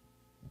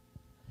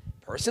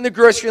 The person in the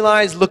grocery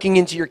line is looking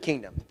into your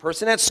kingdom. The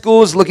person at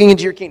school is looking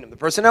into your kingdom. The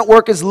person at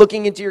work is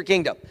looking into your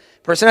kingdom.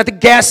 The person at the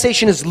gas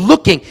station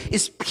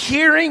is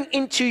peering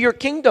into your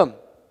kingdom.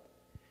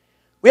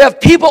 We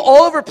have people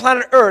all over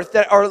planet Earth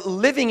that are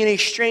living in a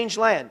strange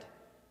land.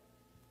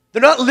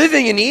 They're not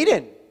living in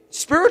Eden,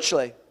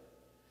 spiritually.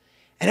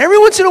 And every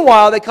once in a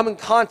while, they come in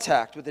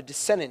contact with a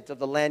descendant of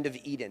the land of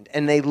Eden,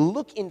 and they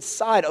look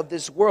inside of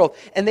this world,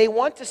 and they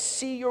want to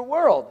see your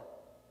world.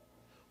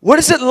 What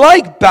is it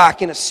like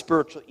back in a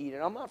spiritual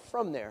Eden? I'm not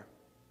from there.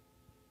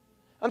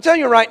 I'm telling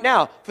you right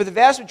now, for the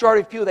vast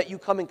majority of people that you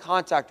come in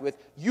contact with,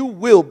 you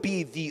will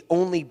be the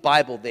only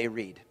Bible they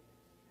read.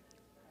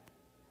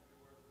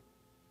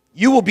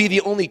 You will be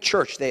the only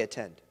church they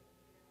attend.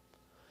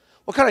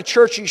 What kind of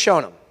church are you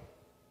showing them?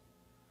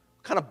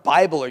 What kind of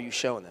Bible are you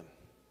showing them?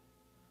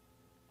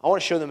 I want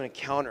to show them an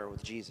encounter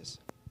with Jesus.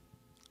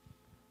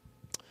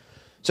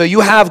 So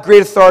you have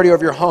great authority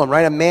over your home,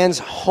 right? A man's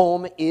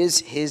home is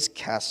his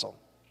castle.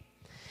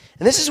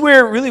 And this is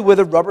where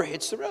the rubber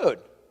hits the road.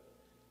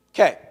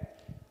 Okay.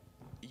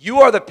 You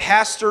are the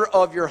pastor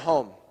of your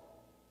home.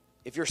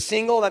 If you're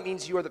single, that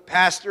means you are the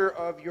pastor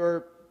of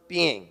your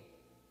being,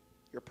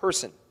 your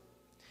person.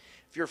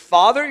 If you're a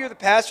father, you're the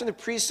pastor and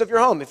the priest of your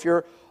home. If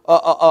you're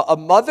a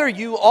mother,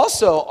 you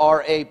also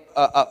are a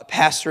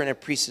pastor and a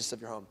priestess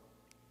of your home.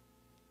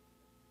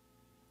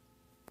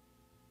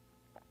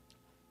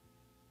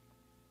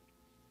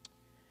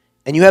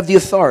 And you have the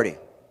authority.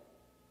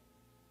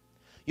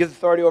 You have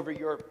authority over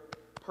your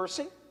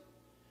person.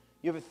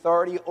 You have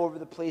authority over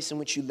the place in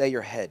which you lay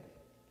your head.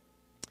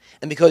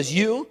 And because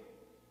you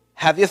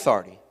have the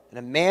authority, and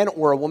a man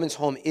or a woman's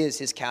home is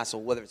his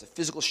castle, whether it's a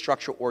physical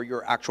structure or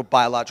your actual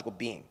biological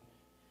being,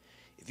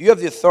 if you have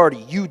the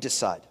authority, you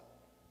decide.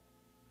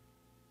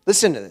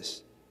 Listen to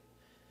this.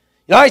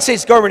 The United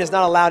States government is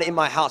not allowed in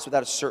my house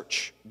without a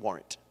search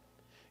warrant.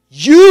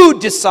 You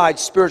decide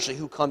spiritually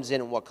who comes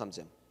in and what comes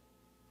in.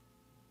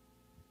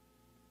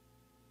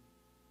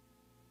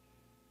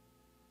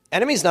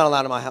 Enemy's not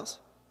allowed in my house.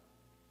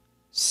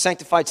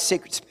 Sanctified,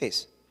 sacred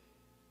space.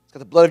 It's got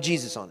the blood of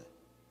Jesus on it.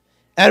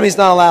 Enemy's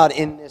not allowed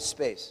in this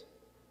space.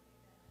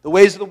 The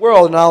ways of the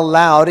world are not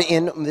allowed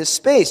in this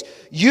space.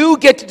 You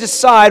get to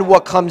decide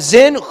what comes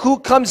in, who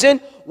comes in,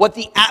 what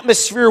the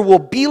atmosphere will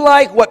be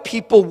like, what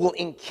people will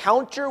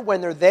encounter when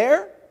they're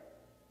there.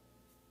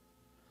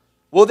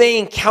 Will they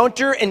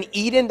encounter an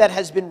Eden that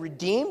has been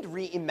redeemed,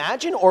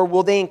 reimagined, or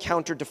will they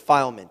encounter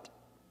defilement?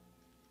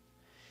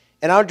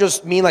 And I don't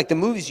just mean like the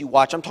movies you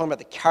watch. I'm talking about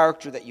the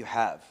character that you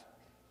have,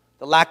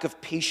 the lack of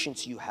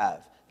patience you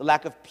have, the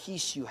lack of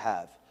peace you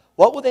have.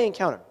 What will they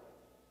encounter?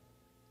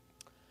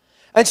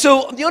 And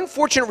so the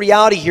unfortunate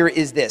reality here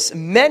is this.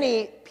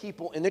 Many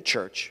people in the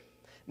church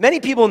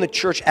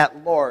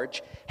at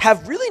large,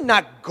 have really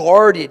not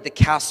guarded the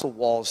castle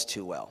walls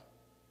too well.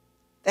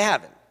 They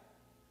haven't.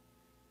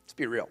 Let's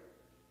be real.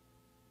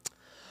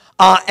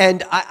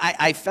 And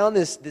I found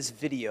this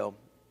video,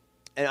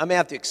 and I may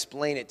have to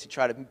explain it to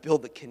try to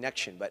build the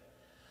connection, but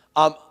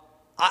I'm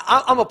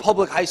a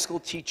public high school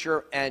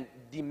teacher, and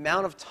the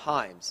amount of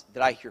times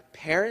that I hear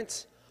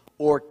parents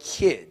or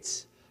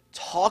kids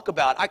talk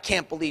about, I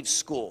can't believe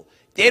school.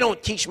 They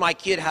don't teach my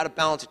kid how to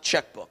balance a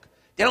checkbook.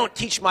 They don't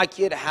teach my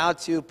kid how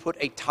to put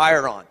a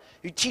tire on.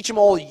 You teach them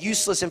all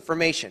useless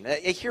information. I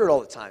hear it all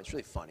the time. It's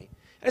really funny.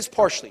 And it's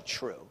partially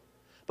true.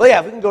 But yeah,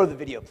 if we can go to the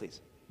video, please.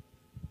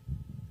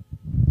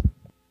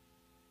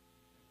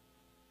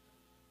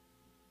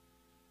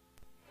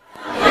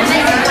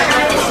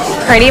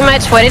 Pretty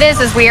much what it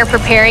is we are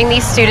preparing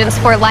these students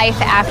for life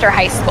after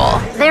high school.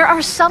 There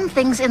are some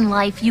things in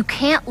life you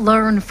can't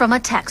learn from a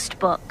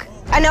textbook.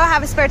 I know I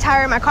have a spare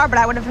tire in my car, but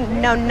I would have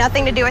known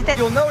nothing to do with it.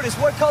 You'll notice,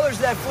 what color is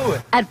that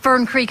fluid? At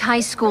Fern Creek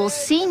High School,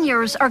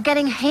 seniors are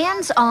getting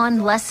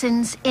hands-on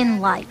lessons in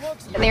life.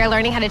 They are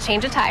learning how to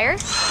change a tire,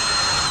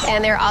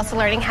 and they're also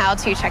learning how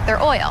to check their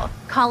oil.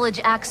 College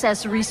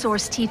Access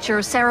Resource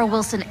teacher Sarah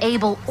Wilson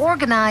Abel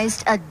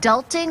organized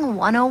Adulting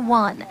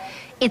 101.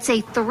 It's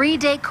a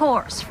 3-day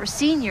course for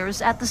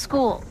seniors at the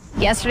school.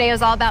 Yesterday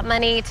was all about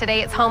money,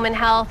 today it's home and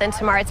health, and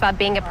tomorrow it's about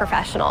being a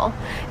professional.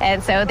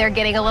 And so they're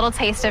getting a little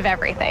taste of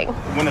everything.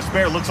 When a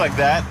spare looks like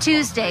that.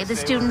 Tuesday, the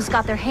students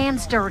got their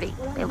hands dirty.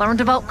 They learned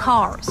about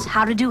cars,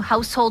 how to do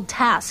household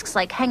tasks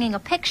like hanging a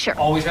picture.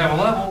 Always have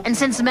a level. And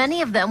since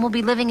many of them will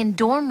be living in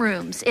dorm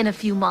rooms in a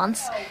few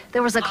months,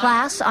 there was a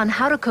class on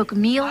how to cook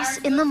meals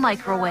in the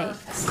microwave.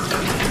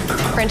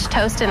 French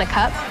toast in a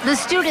cup. The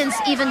students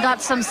even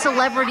got some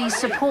celebrity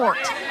support.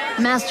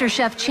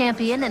 MasterChef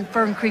champion and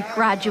Fern Creek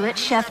graduate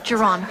Chef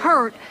Jerron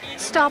Hurt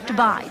stopped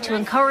by to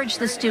encourage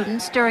the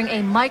students during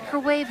a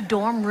microwave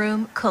dorm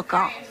room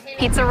cook-off.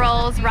 Pizza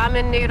rolls,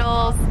 ramen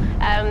noodles,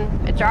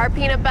 a jar of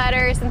peanut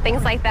butters and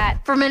things like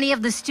that. For many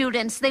of the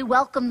students, they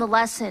welcome the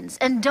lessons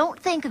and don't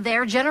think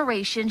their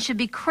generation should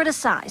be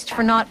criticized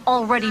for not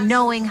already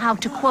knowing how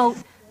to, quote,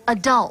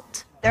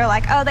 adult. They're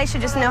like, oh, they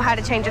should just know how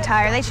to change a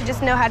tire. They should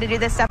just know how to do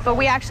this stuff. But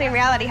we actually, in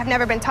reality, have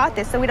never been taught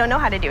this, so we don't know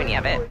how to do any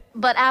of it.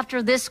 But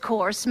after this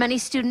course, many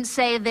students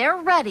say they're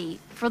ready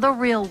for the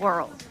real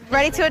world.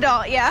 Ready to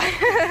adult,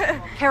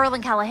 yeah.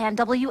 Carolyn Callahan,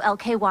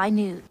 WLKY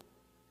News.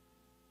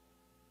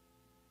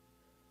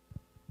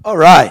 All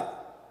right.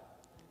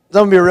 I'm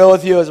going to be real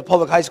with you as a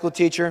public high school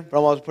teacher, but I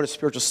want to put a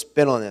spiritual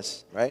spin on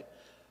this, right?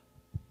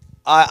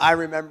 I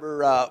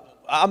remember,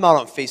 I'm not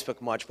on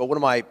Facebook much, but one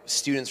of my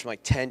students from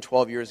like 10,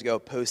 12 years ago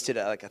posted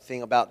like a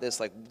thing about this,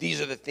 like these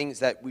are the things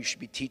that we should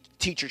be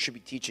teachers should be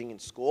teaching in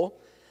school.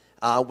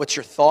 What's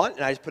your thought?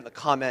 And I just put in the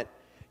comment,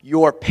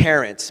 your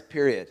parents,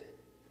 period.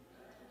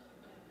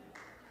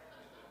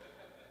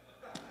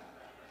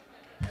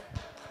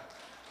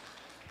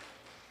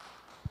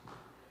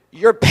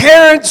 Your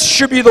parents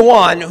should be the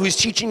one who's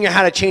teaching you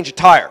how to change a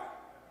tire,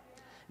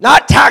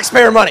 not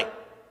taxpayer money.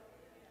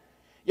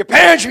 Your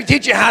parents should be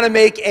teaching you how to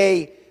make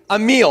a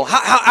meal.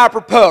 How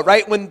apropos,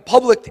 right? When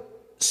Public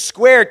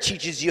Square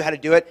teaches you how to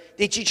do it,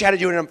 they teach you how to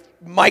do it in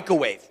a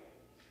microwave.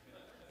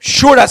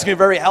 Sure, that's going to be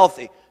very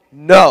healthy.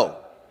 No.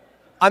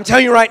 I'm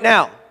telling you right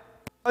now,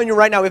 we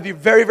have to be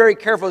very, very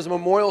careful as a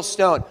memorial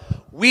stone.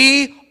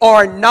 We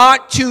are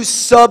not to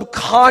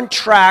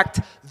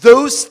subcontract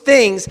those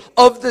things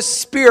of the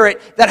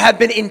Spirit that have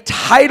been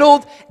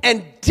entitled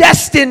and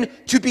destined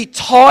to be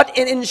taught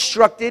and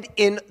instructed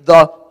in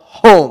the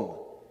home.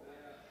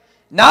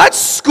 Not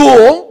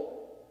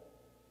school,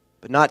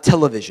 but not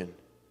television.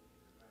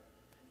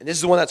 And this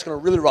is the one that's going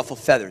to really ruffle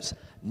feathers.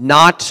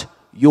 Not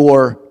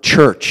your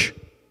church.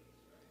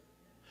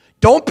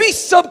 Don't be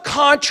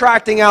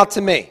subcontracting out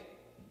to me.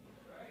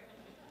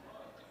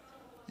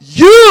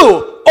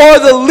 You are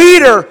the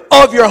leader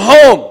of your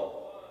home,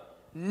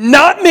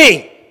 not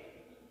me.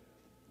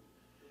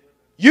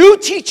 You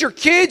teach your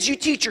kids, you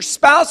teach your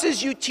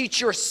spouses, you teach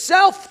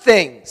yourself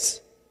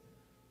things.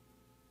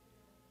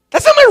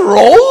 That's not my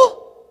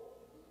role.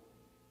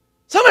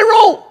 It's not my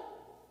role.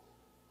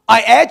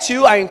 I add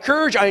to, I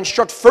encourage, I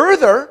instruct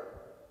further.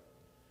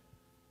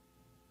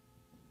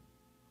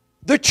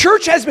 The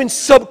church has been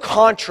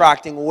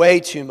subcontracting way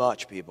too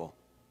much, people.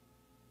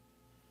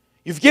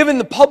 You've given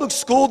the public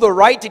school the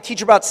right to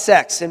teach about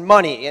sex and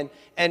money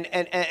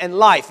and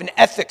life and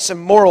ethics and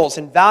morals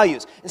and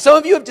values. And some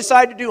of you have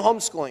decided to do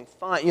homeschooling.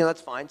 Fine, that's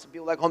fine. Some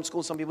people like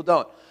homeschool, some people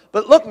don't.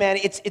 But look, man,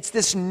 it's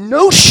this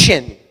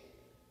notion.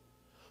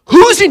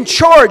 Who's in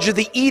charge of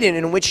the Eden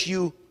in which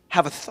you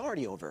have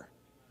authority over?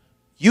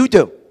 You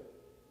do.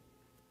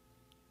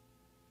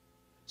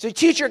 So you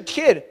teach your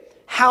kid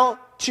how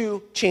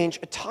to change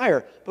a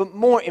tire. But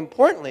more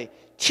importantly,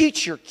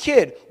 teach your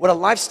kid what a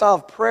lifestyle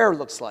of prayer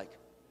looks like.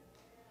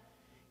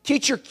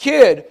 Teach your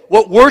kid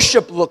what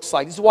worship looks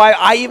like. This is why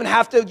I even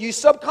have to, you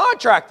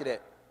subcontracted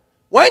it.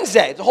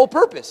 Wednesday, the whole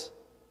purpose.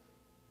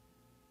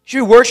 You should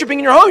be worshiping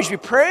in your home. You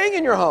should be praying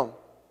in your home. You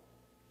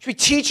should be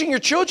teaching your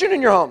children in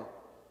your home.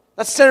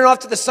 Not sending it off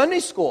to the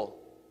Sunday school.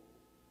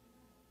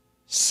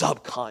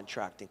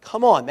 Subcontracting.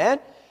 Come on, man.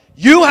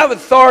 You have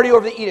authority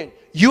over the Eden.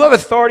 You have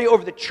authority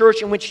over the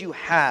church in which you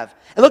have.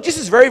 And look, this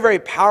is very, very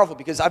powerful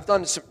because I've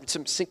done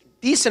some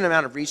decent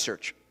amount of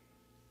research.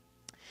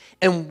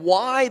 And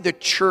why the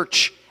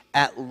church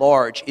at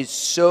large is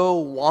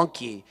so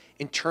wonky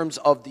in terms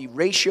of the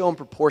ratio and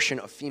proportion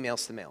of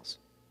females to males.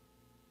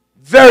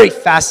 Very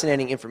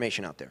fascinating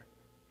information out there.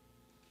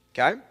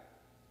 Okay?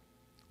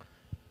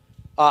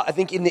 I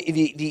think in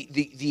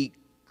the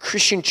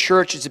Christian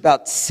church is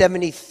about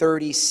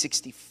 70-30,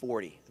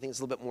 60-40. I think it's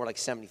a little bit more like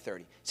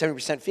 70-30.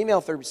 70%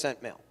 female,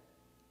 30% male.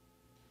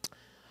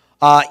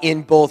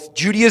 In both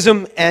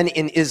Judaism and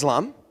in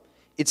Islam,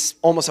 it's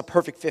almost a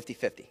perfect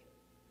 50-50.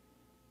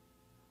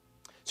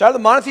 So out of the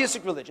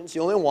monotheistic religions, the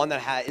only one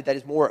that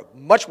is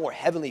much more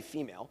heavily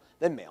female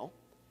than male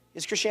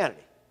is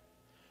Christianity.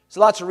 There's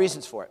lots of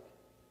reasons for it.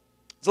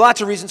 There's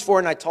lots of reasons for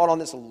it, and I taught on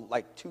this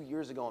like 2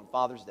 years ago on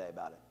Father's Day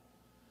about it.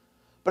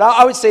 But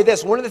I would say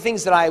this, one of the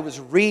things that I was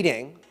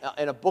reading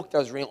in a book that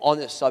I was reading on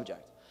this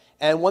subject,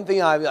 and one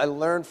thing I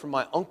learned from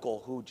my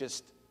uncle who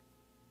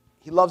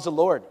he loves the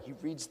Lord. He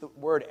reads the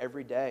Word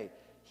every day.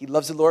 He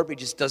loves the Lord, but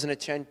he just doesn't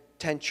attend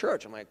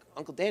church. I'm like,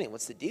 Uncle Danny,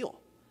 what's the deal?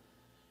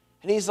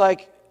 And he's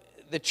like,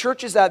 the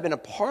churches that I've been a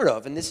part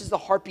of, and this is the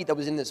heartbeat that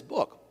was in this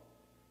book,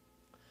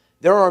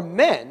 there are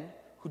men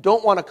who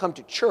don't want to come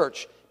to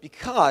church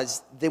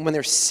because when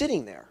they're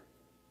sitting there,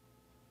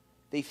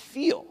 they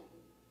feel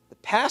the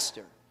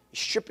pastor is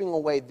stripping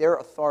away their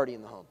authority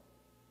in the home.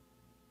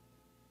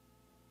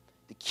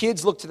 The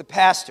kids look to the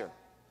pastor.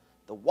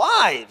 The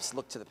wives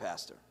look to the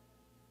pastor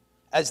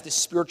as the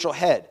spiritual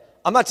head.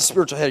 I'm not the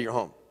spiritual head of your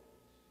home.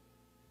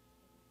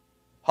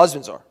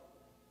 Husbands are.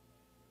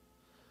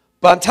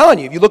 But I'm telling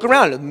you, if you look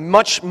around,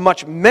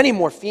 many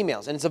more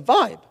females, and it's a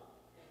vibe.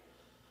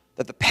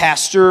 That the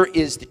pastor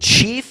is the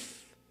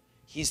chief,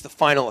 he's the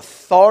final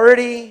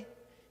authority,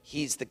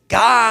 he's the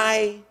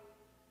guy.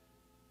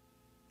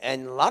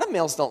 And a lot of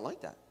males don't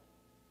like that.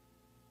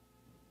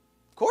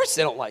 Of course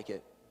they don't like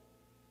it.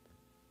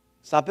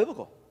 It's not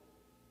biblical.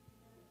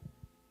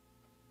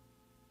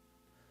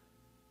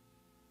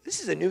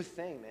 This is a new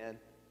thing, man.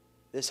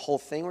 This whole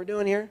thing we're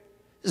doing here,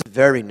 this is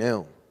very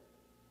new.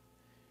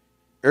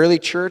 Early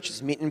church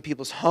is meeting in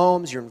people's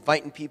homes. You're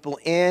inviting people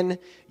in.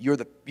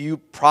 You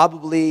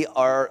probably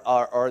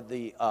are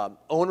the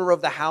owner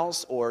of the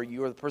house, or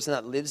you're the person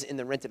that lives in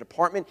the rented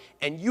apartment,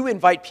 and you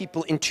invite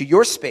people into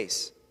your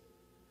space.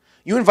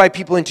 You invite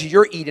people into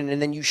your Eden,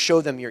 and then you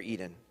show them your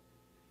Eden.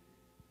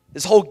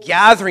 This whole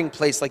gathering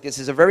place like this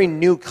is a very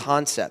new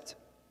concept.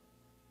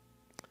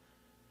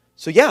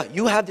 So yeah,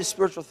 you have this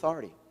spiritual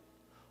authority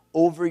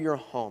over your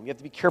home. You have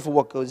to be careful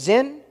what goes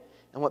in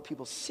and what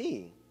people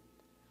see.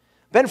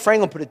 Ben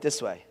Franklin put it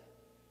this way: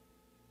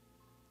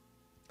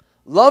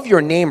 love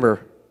your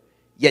neighbor,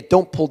 yet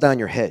don't pull down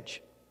your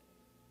hedge.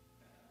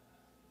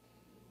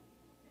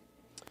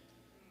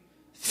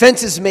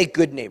 Fences make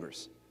good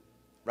neighbors,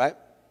 right?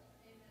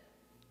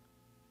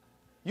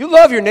 You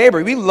love your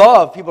neighbor. We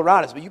love people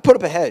around us, but you put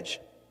up a hedge.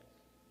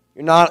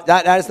 You're not.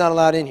 That is not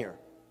allowed in here.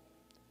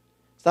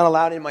 It's not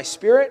allowed in my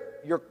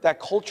spirit. That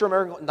culture,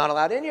 American, not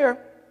allowed in here.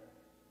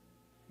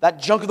 That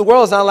junk of the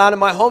world is not allowed in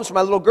my homes for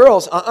my little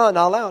girls. Not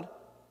allowed.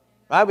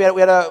 Right? We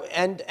had a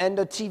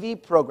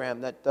TV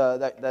program that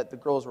the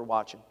girls were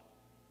watching.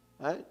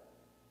 Right?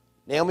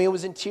 Naomi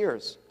was in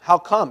tears. How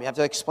come? You have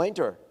to explain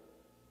to her.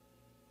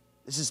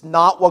 This is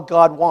not what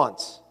God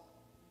wants.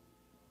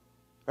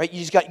 Right?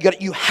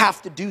 You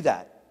have to do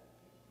that.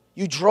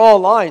 You draw a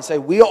line and say,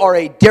 we are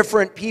a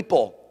different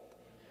people.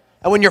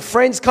 And when your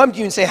friends come to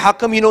you and say, how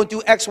come you don't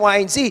do X, Y,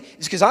 and Z?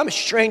 It's because I'm a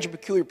strange and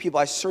peculiar people.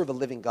 I serve a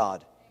living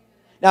God.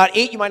 Now, at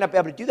 8, you might not be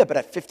able to do that, but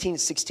at 15,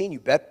 16, you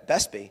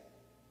best be.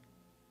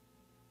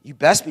 You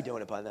best be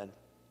doing it by then.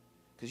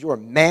 Because you're a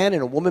man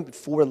and a woman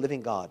before a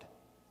living God.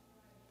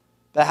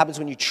 That happens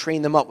when you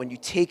train them up, when you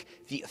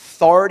take the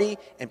authority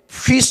and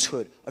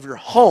priesthood of your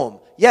home.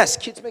 Yes,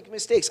 kids make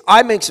mistakes.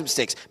 I make some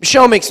mistakes.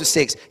 Michelle makes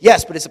mistakes.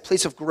 Yes, but it's a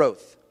place of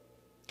growth.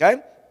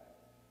 Okay?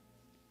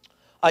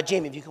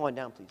 Jamie, if you come on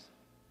down, please.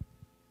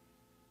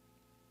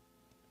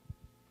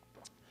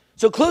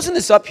 So closing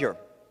this up here.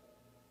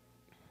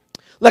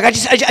 Look, I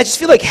just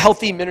feel like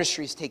healthy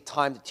ministries take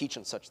time to teach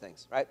on such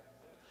things, right?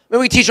 Maybe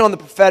we teach on the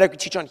prophetic, we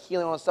teach on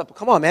healing, all that stuff, but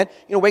come on, man.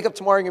 Wake up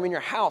tomorrow, you're going to be in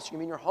your house, you're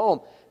going to be in your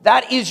home.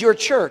 That is your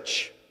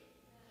church.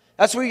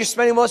 That's where you're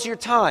spending most of your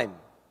time.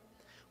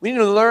 We need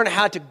to learn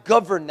how to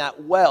govern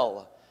that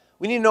well.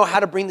 We need to know how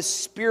to bring the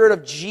Spirit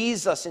of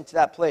Jesus into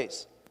that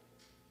place.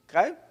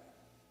 Okay?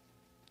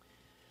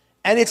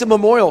 And it's a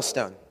memorial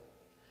stone.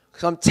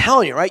 Because I'm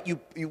telling you, right,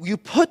 you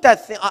put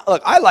that thing,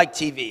 look, I like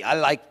TV. I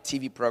like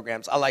TV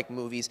programs. I like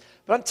movies.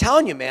 But I'm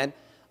telling you, man,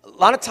 a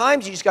lot of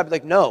times you just got to be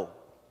like, no.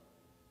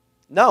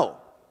 No.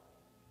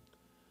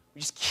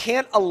 We just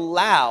can't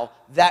allow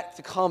that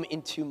to come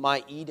into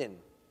my Eden.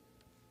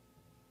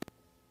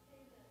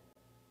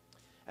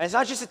 And it's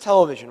not just a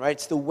television, right?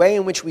 It's the way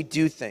in which we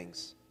do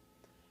things.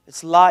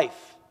 It's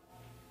life.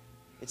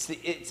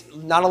 It's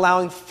not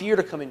allowing fear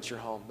to come into your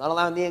home, not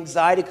allowing the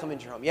anxiety to come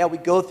into your home. Yeah, we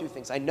go through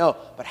things, I know,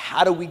 but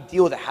how do we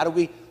deal with it? How do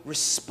we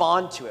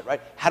respond to it,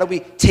 right? How do we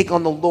take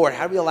on the Lord?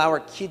 How do we allow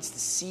our kids to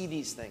see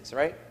these things,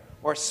 right?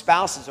 Or our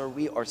spouses, or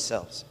we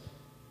ourselves.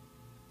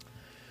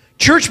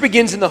 Church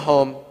begins in the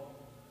home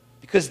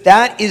because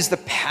that is the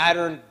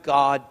pattern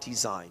God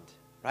designed,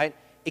 right?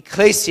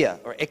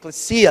 Ecclesia, or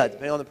ecclesia,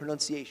 depending on the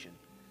pronunciation,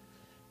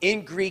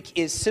 in Greek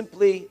is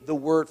simply the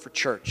word for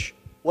church.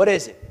 What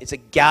is it? It's a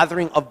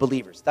gathering of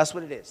believers. That's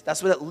what it is.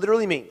 That's what it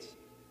literally means.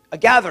 A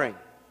gathering.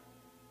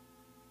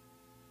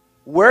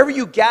 Wherever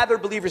you gather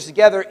believers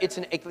together, it's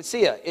an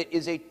ecclesia. It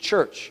is a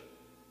church.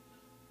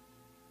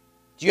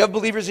 Do you have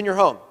believers in your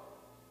home?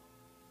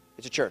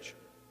 It's a church.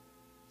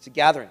 It's a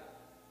gathering.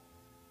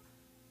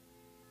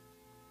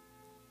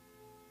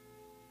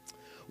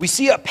 We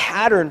see a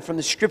pattern from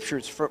the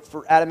scriptures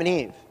for Adam and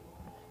Eve.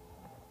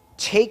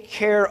 Take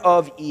care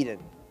of Eden,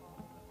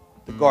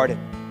 the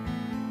garden.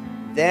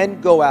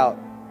 Then go out.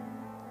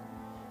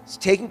 It's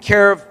taking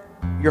care of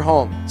your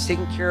home. It's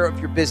taking care of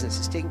your business.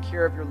 It's taking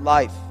care of your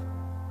life.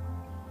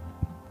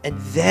 And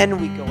then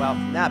we go out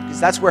from that,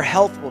 because that's where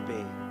health will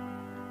be,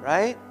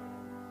 right?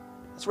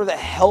 That's where the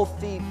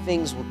healthy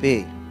things will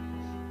be.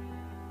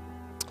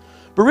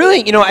 But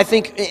really, I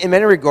think in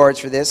many regards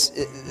for this,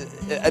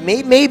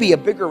 maybe a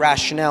bigger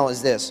rationale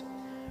is this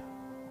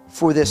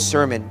for this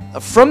sermon.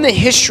 From the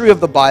history of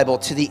the Bible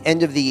to the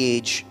end of the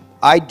age,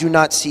 I do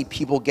not see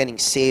people getting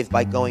saved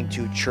by going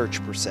to a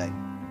church per se.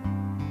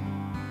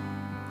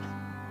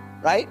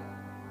 Right?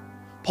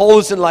 Paul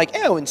isn't like,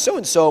 and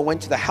so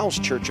went to the house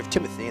church of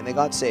Timothy and they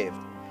got saved.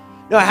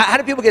 No, how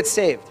do people get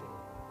saved?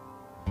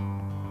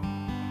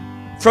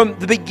 From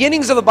the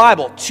beginnings of the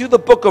Bible to the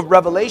book of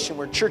Revelation,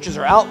 where churches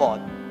are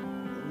outlawed,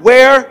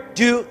 where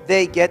do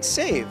they get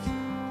saved?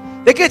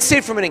 They get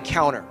saved from an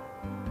encounter.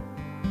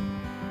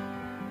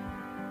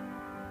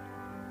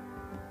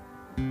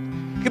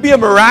 It could be a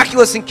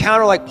miraculous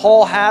encounter like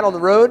Paul had on the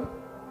road.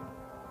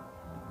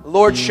 The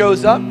Lord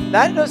shows up.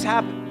 That does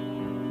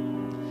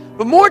happen.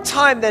 But more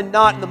time than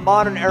not in the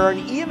modern era,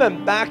 and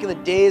even back in the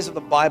days of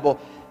the Bible,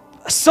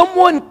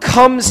 someone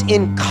comes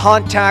in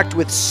contact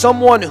with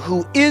someone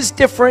who is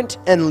different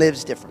and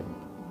lives different.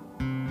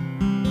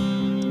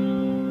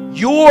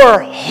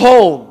 Your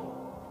home,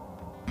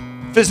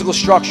 physical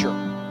structure,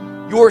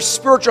 your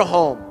spiritual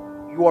home,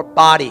 your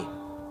body,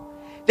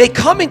 they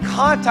come in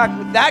contact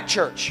with that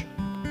church.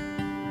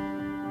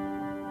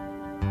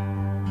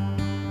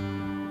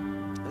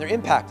 And they're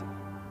impacted.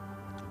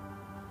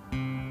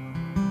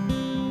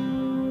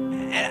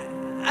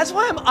 And that's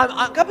why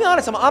I'm gotta be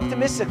honest, I'm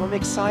optimistic, I'm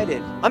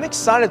excited. I'm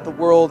excited the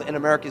world in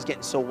America is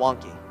getting so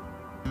wonky.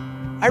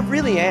 I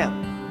really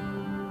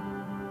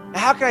am. Now,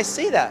 how can I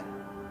say that?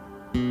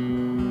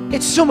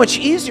 It's so much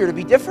easier to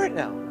be different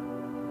now.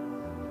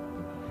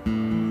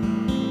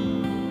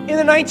 In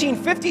the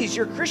 1950s,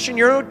 you're Christian,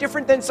 you're no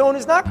different than someone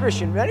who's not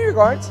Christian in many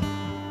regards.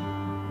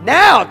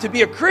 Now, to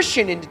be a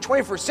Christian in the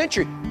 21st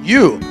century,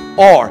 you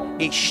are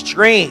a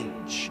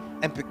strange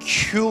and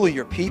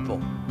peculiar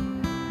people.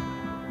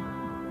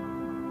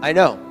 I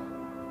know.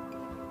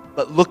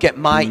 But look at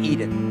my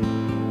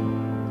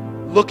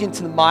Eden. Look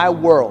into my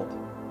world.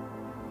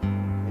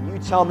 And you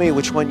tell me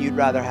which one you'd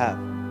rather have.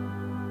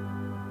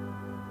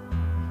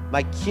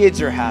 My kids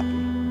are happy.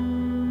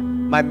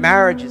 My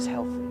marriage is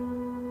healthy.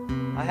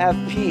 I have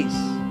peace.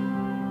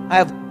 I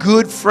have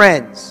good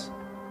friends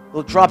who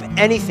will drop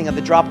anything at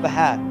the drop of a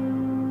hat.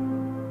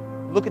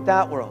 Look at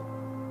that world.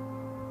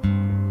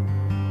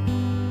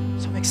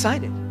 So I'm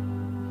excited.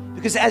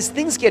 Because as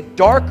things get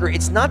darker,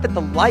 it's not that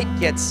the light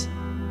gets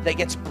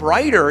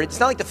brighter. It's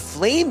not like the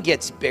flame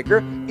gets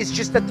bigger. It's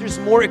just that there's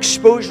more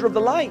exposure of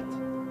the light.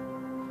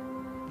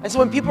 And so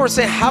when people are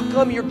saying, how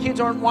come your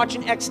kids aren't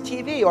watching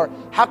XTV? Or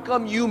how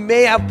come you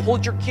may have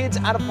pulled your kids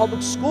out of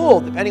public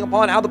school, depending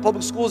upon how the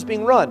public school is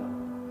being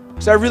run?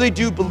 Because I really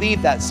do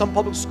believe that some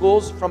public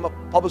schools, from a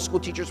public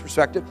school teacher's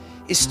perspective,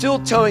 is still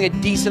towing a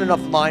decent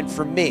enough line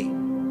for me.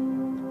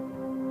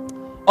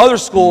 Other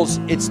schools,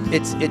 it's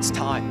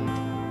time.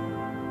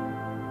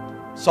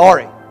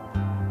 Sorry.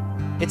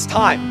 It's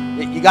time.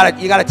 You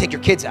gotta take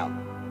your kids out.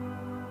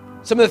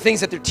 Some of the things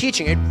that they're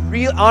teaching, it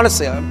really,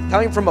 honestly, I'm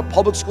telling you from a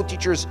public school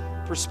teacher's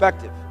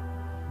perspective,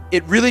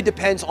 it really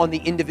depends on the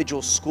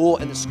individual school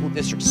and the school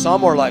district.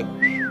 Some are like,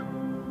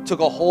 took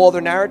a whole other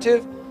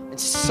narrative, and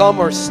some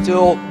are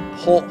still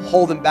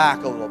holding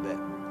back a little bit.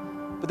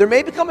 But there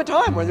may become a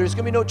time where there's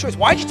gonna be no choice.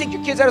 Why'd you take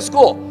your kids out of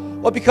school?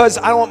 Well, because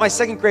I don't want my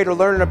second grader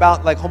learning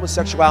about like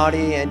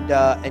homosexuality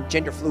and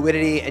gender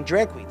fluidity and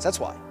drag queens. That's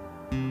why.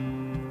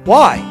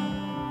 Why?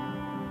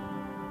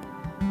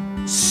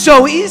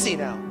 So easy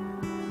now.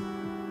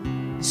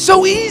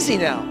 So easy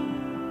now,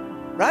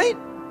 right?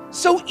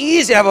 So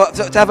easy to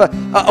have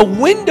a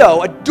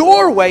window, a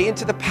doorway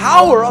into the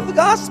power of the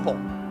gospel.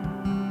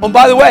 Oh, and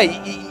by the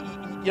way,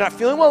 you're not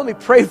feeling well? Let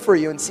me pray for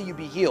you and see you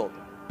be healed.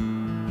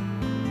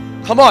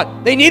 Come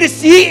on. They need to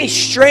see a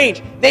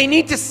strange. They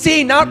need to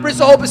see not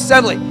Bristol Hope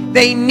Assembly.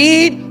 They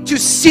need to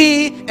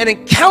see an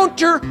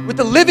encounter with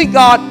the living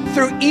God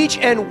through each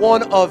and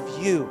one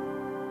of you.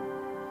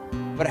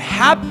 But it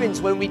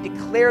happens when we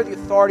declare the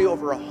authority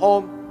over our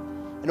home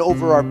and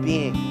over our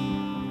being.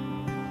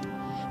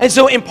 And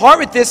so in part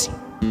with this,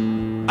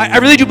 I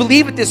really do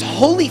believe that this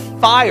holy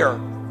fire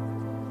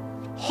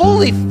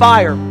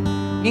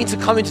needs to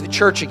come into the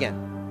church again.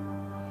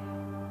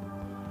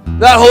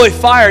 That holy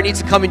fire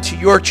needs to come into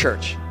your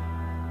church.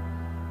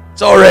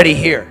 It's already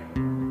here. It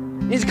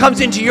needs to come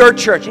into your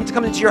church. It needs to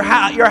come into your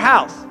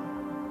house.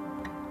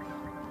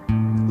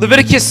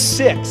 Leviticus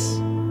 6.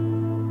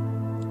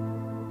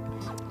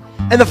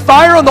 And the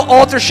fire on the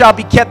altar shall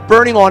be kept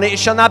burning on it. It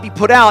shall not be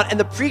put out. And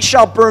the priest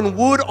shall burn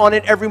wood on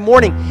it every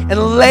morning and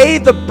lay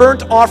the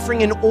burnt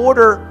offering in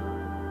order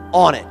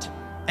on it.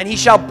 And he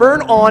shall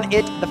burn on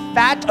it the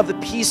fat of the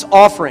peace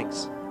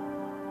offerings.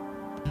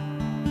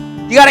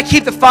 You got to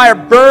keep the fire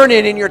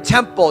burning in your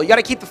temple. You got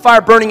to keep the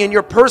fire burning in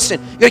your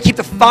person. You got to keep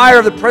the fire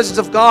of the presence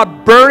of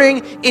God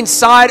burning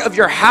inside of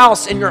your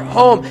house and your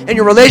home and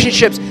your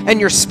relationships and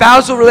your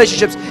spousal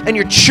relationships and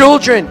your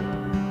children.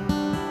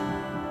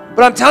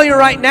 But I'm telling you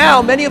right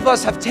now, many of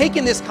us have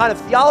taken this kind of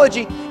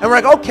theology and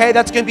we're like, okay,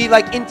 that's going to be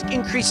like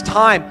increased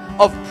time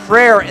of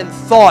prayer and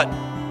thought.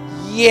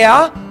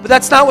 Yeah, but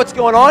that's not what's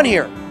going on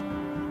here.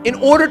 In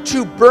order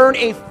to burn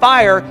a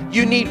fire,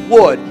 you need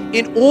wood.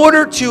 In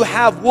order to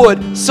have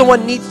wood,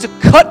 someone needs to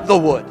cut the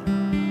wood.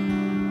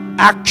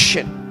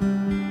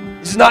 Action.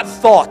 This is not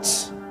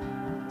thoughts.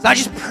 It's not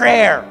just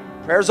prayer.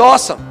 Prayer is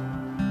awesome.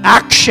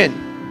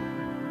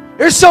 Action.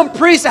 There's some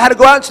priest that had to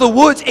go out into the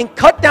woods and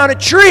cut down a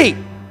tree.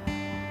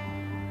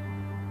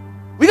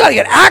 We got to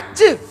get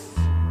active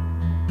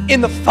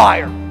in the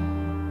fire.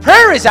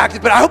 Prayer is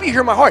active, but I hope you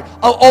hear my heart.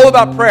 I'm all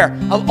about prayer.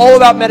 I'm all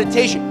about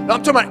meditation.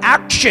 I'm talking about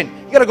action.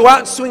 You got to go out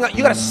and swing.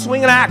 You got to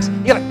swing an axe.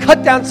 You got to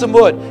cut down some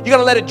wood. You got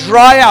to let it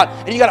dry out,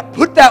 and you got to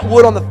put that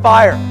wood on the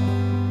fire.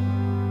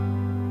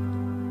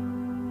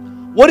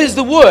 What is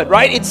the wood,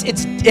 right?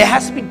 It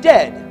has to be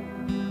dead,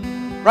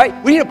 right?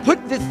 We need to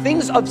put the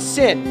things of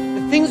sin,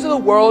 the things of the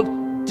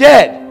world,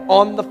 dead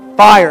on the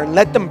fire and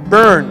let them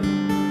burn.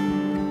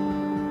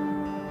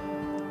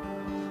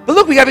 But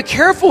look, we got to be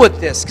careful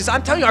with this, because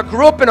I'm telling you, I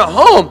grew up in a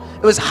home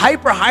that was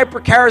hyper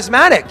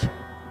charismatic.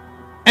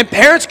 And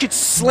parents could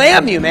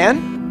slam you,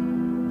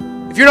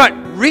 man. If you're not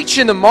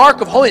reaching the mark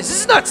of holiness,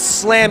 this is not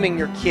slamming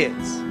your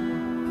kids.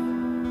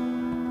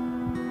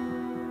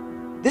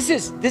 This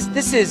is,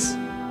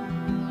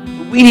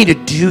 we need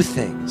to do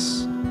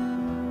things.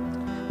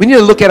 We need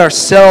to look at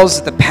ourselves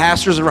as the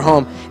pastors of our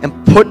home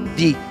and put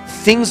the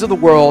things of the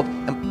world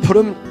and put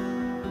them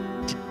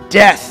to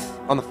death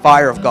on the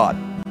fire of God.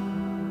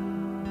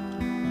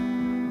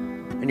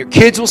 And your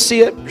kids will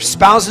see it, your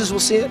spouses will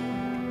see it,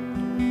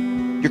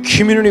 your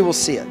community will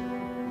see it.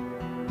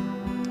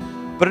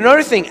 But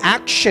another thing,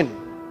 action.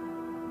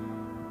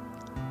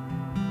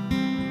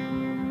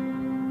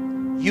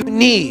 You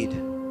need,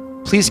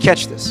 please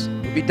catch this,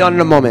 we'll be done in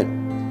a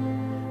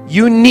moment.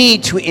 You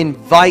need to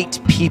invite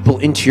people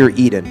into your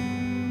Eden.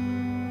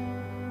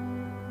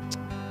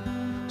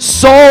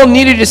 Saul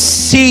needed to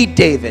see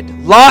David.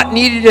 Lot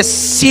needed to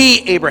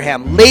see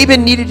Abraham.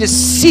 Laban needed to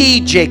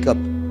see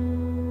Jacob.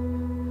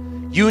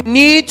 You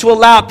need to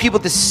allow people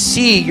to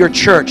see your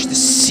church, to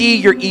see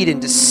your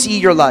Eden, to see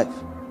your life.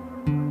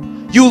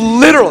 You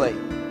literally,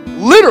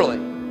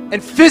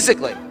 and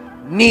physically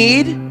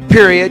need,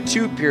 period,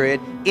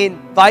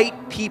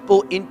 invite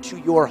people into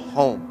your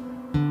home.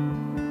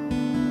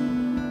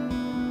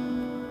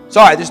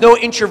 Sorry, there's no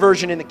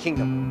introversion in the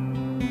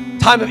kingdom.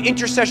 Time of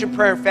intercession,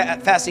 prayer,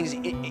 and fasting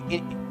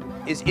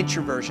is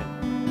introversion,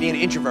 being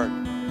an introvert.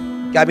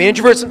 You gotta be an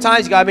introvert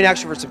sometimes, you gotta be an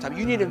extrovert sometimes.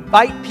 You need to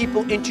invite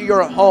people into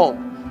your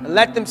home and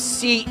let them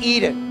see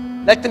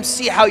Eden. Let them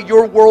see how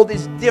your world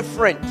is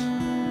different.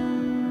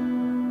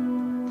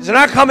 Because they're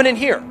not coming in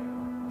here.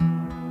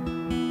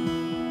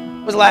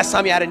 When was the last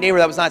time you had a neighbor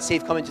that was not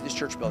safe coming to this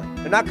church building?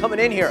 They're not coming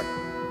in here.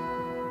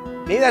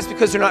 Maybe that's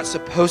because they're not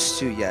supposed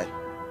to yet.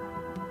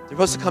 They're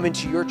supposed to come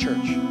into your church.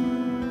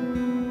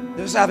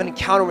 They're supposed to have an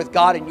encounter with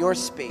God in your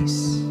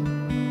space.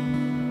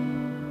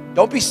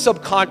 Don't be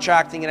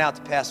subcontracting it out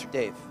to Pastor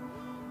Dave.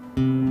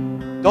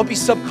 Don't be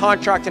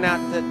subcontracting out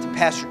to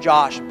Pastor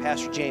Josh and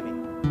Pastor Jamie.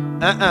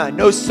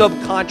 No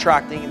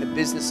subcontracting in the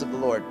business of the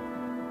Lord.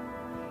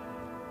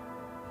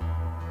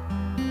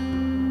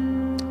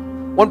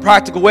 One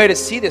practical way to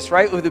see this,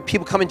 right, with the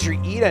people coming to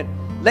your Eden,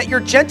 let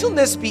your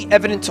gentleness be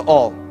evident to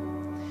all.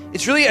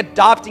 It's really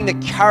adopting the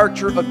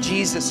character of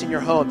Jesus in your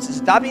homes.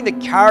 It's adopting the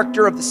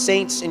character of the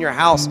saints in your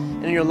house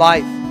and in your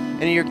life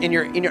and in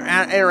your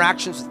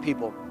interactions with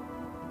people.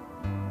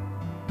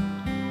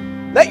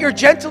 Let your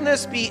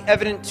gentleness be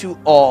evident to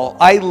all.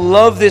 I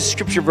love this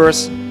scripture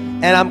verse,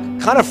 and I'm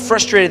kind of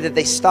frustrated that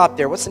they stopped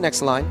there. What's the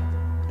next line?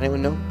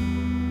 Anyone know?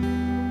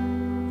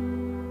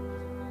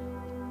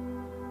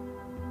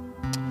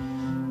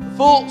 The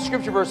full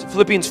scripture verse,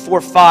 Philippians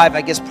 4:5,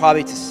 I guess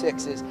probably to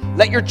 6, is,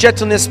 let your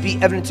gentleness be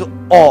evident to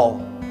all,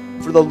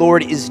 for the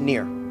Lord is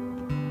near.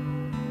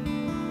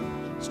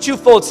 It's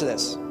twofold to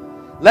this.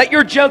 Let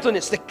your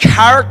gentleness, the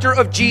character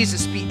of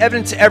Jesus, be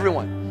evident to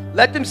everyone.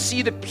 Let them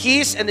see the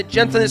peace and the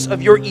gentleness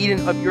of your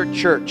Eden, of your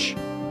church.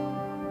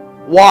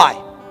 Why?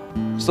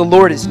 Because the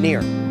Lord is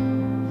near.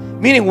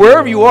 Meaning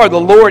wherever you are, the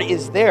Lord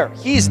is there.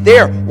 He's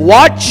there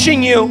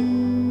watching you.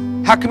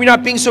 How come you're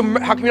not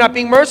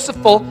being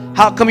merciful?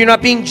 How come you're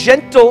not being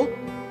gentle?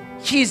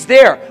 He's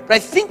there. But I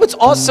think what's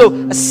also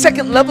a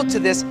second level to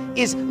this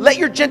is let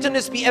your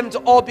gentleness be evident to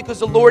all, because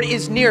the Lord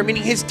is near,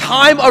 meaning his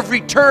time of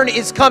return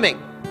is coming.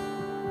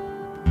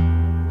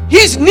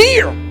 He's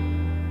near.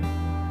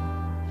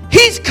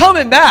 He's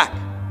coming back.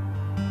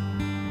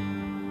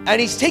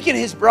 And he's taking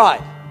his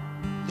bride,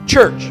 the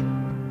church,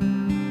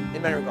 in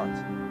many regards.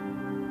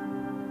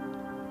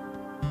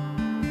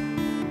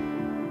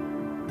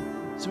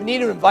 So we need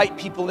to invite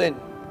people in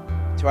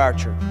to our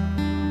church.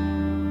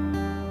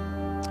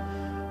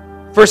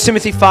 1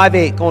 Timothy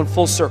 5:8, going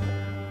full circle.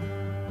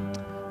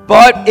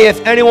 But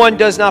if anyone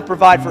does not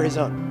provide for his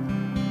own.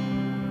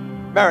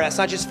 Remember, that's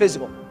not just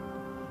physical.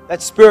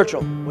 That's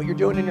spiritual, what you're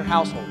doing in your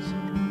households.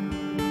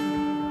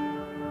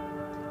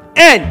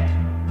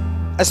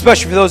 And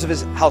especially for those of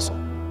his household.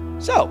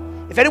 So,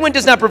 if anyone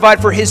does not provide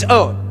for his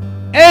own,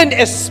 and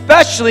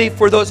especially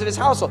for those of his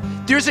household,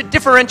 there's a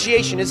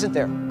differentiation, isn't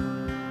there?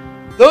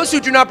 Those who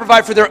do not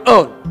provide for their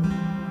own,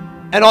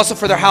 and also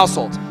for their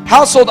households.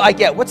 Household, I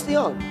get. What's the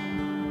own?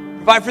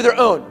 Provide for their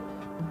own.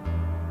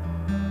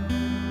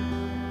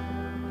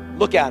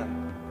 Look at them.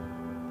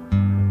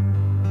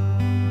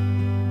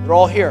 They're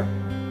all here.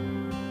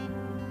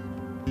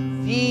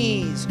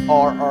 These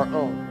are our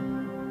own.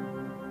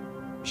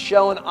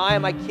 Michelle and I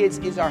and my kids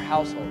is our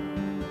household.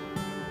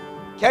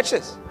 Catch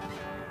this.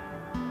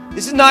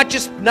 This is not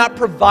just not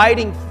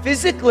providing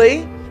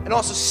physically and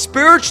also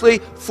spiritually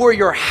for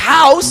your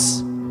house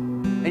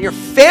and your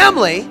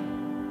family.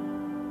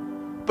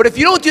 But if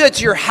you don't do that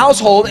to your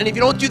household, and if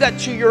you don't do that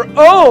to your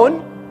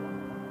own,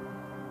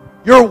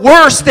 you're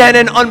worse than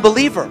an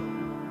unbeliever.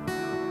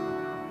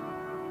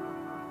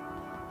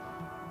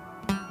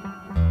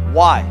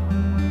 Why?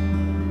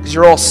 Because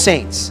you're all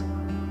saints.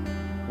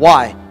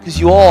 Why? Because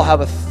you all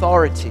have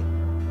authority.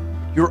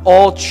 You're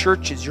all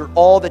churches. You're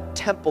all the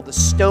temple, the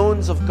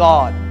stones of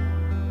God.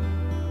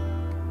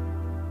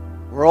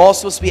 We're all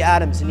supposed to be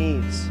Adams and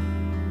Eves.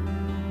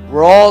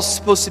 We're all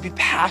supposed to be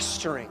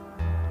pastoring.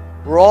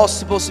 We're all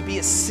supposed to be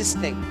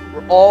assisting.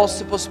 We're all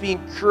supposed to be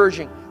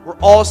encouraging. We're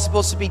all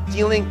supposed to be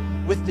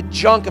dealing with the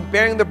junk and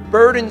bearing the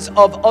burdens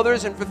of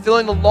others and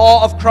fulfilling the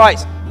law of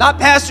Christ. Not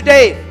Pastor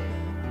Dave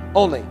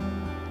only.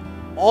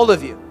 All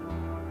of you.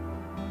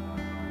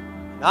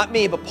 Not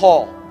me, but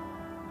Paul.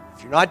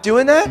 If you're not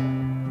doing that,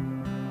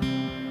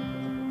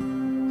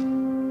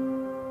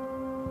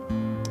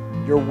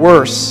 you're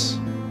worse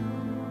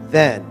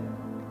than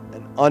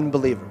an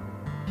unbeliever.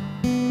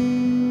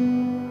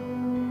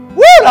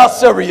 Woo! I'll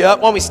sober you up.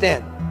 Why don't we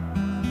stand?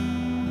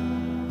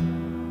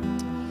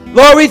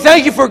 Lord, we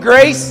thank you for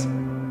grace.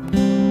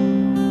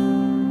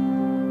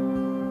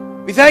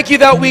 We thank you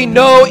that we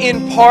know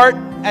in part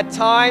at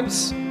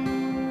times,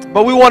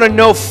 but we want to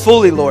know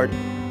fully, Lord.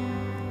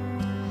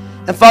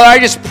 And Father, I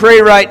just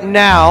pray right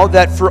now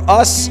that for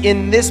us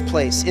in this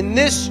place, in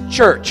this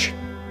church,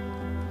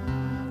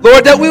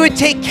 Lord, that we would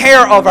take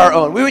care of our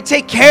own. We would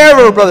take care of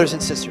our brothers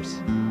and sisters.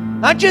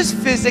 Not just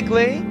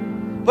physically,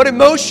 but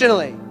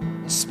emotionally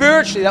and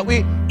spiritually, that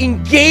we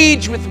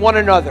engage with one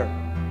another,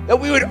 that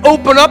we would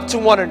open up to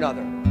one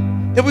another,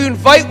 that we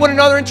invite one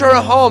another into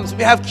our homes,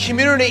 we have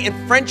community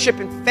and friendship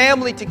and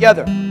family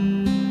together.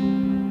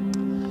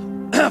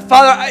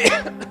 Father,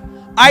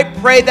 I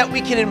pray that we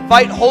can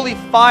invite holy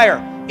fire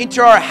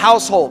into our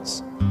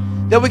households,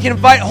 that we can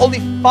invite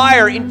holy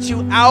fire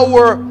into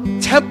our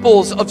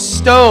temples of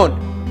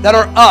stone that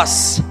are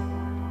us.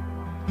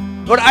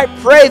 Lord, I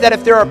pray that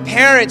if there are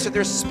parents or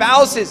their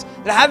spouses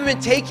that haven't been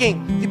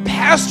taking the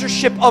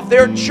pastorship of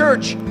their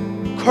church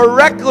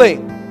correctly,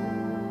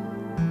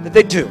 that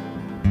they do.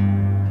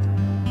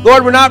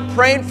 Lord, we're not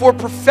praying for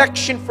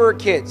perfection for our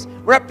kids.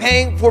 We're not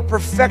praying for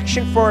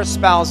perfection for our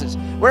spouses.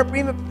 We're not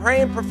even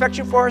praying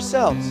perfection for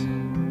ourselves.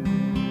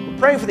 We're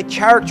praying for the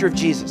character of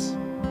Jesus.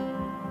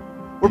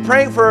 We're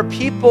praying for our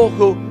people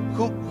who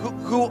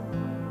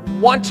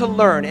want to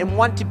learn and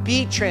want to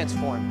be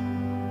transformed.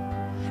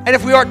 And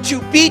if we are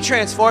to be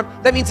transformed,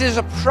 that means there's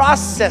a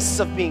process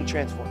of being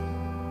transformed.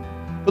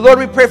 But Lord,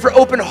 we pray for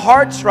open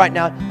hearts right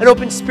now and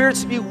open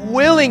spirits to be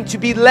willing to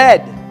be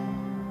led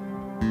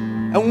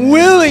and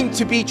willing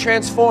to be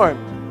transformed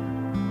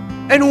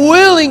and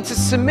willing to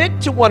submit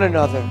to one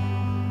another,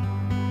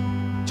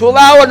 to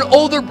allow an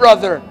older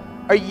brother,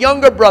 a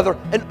younger brother,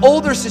 an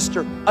older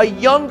sister, a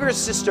younger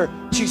sister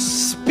to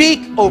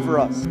speak over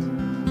us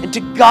and to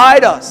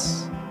guide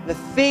us in the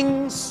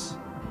things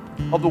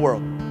of the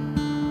world.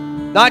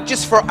 Not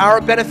just for our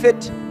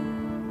benefit,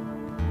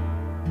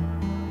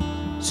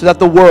 so that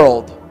the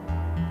world,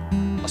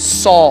 a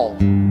Saul,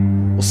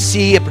 will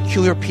see a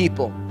peculiar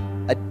people,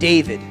 a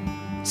David,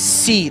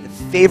 see the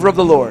favor of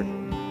the Lord,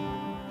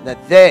 and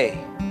that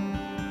they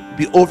will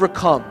be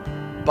overcome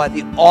by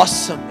the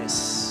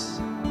awesomeness,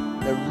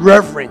 the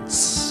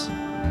reverence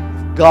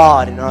of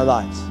God in our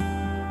lives.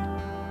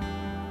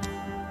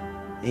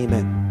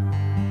 Amen.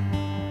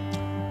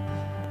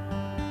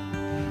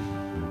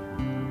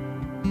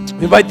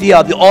 We invite the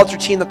altar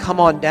team to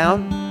come on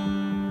down.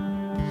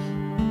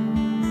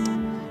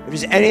 If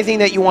there's anything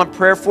that you want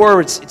prayer for,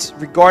 it's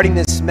regarding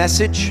this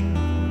message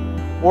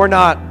or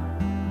not,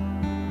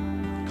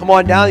 come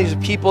on down. These are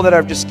people that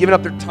have just given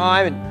up their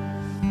time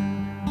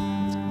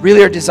and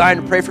really are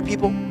desiring to pray for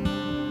people.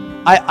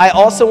 I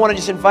also want to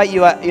just invite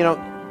you,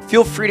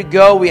 feel free to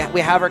go. We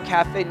have our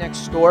cafe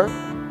next door,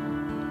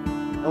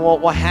 and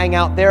we'll hang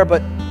out there.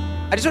 But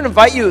I just want to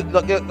invite you,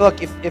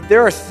 look, if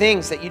there are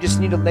things that you just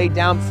need to lay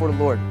down before the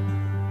Lord,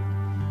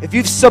 if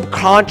you've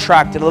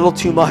subcontracted a little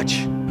too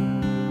much,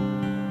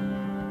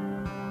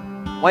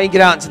 why don't you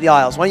get out into the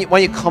aisles? Why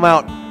don't you come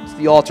out to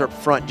the altar up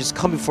front and just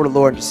come before the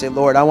Lord and just say,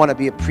 Lord, I want to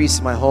be a priest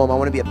in my home. I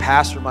want to be a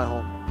pastor in my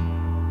home.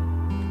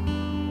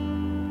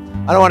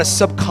 I don't want to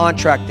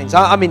subcontract things.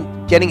 I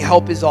mean, getting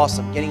help is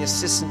awesome. Getting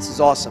assistance is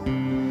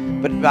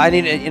awesome. But I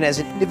need, as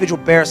an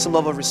individual, bear some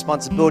level of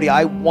responsibility.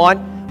 I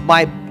want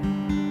my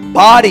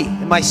body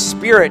and my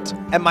spirit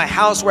and my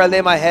house where I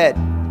lay my head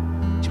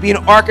to be an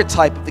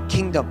archetype of the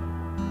kingdom.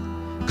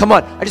 Come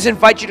on, I just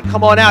invite you to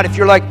come on out. If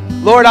you're like,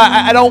 Lord,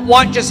 I don't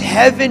want just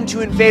heaven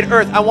to invade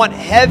earth. I want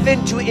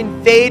heaven to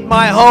invade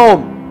my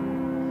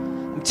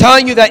home. I'm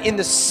telling you that in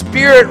the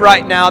spirit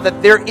right now,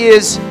 that there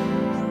is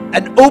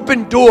an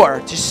open door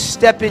to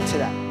step into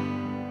that.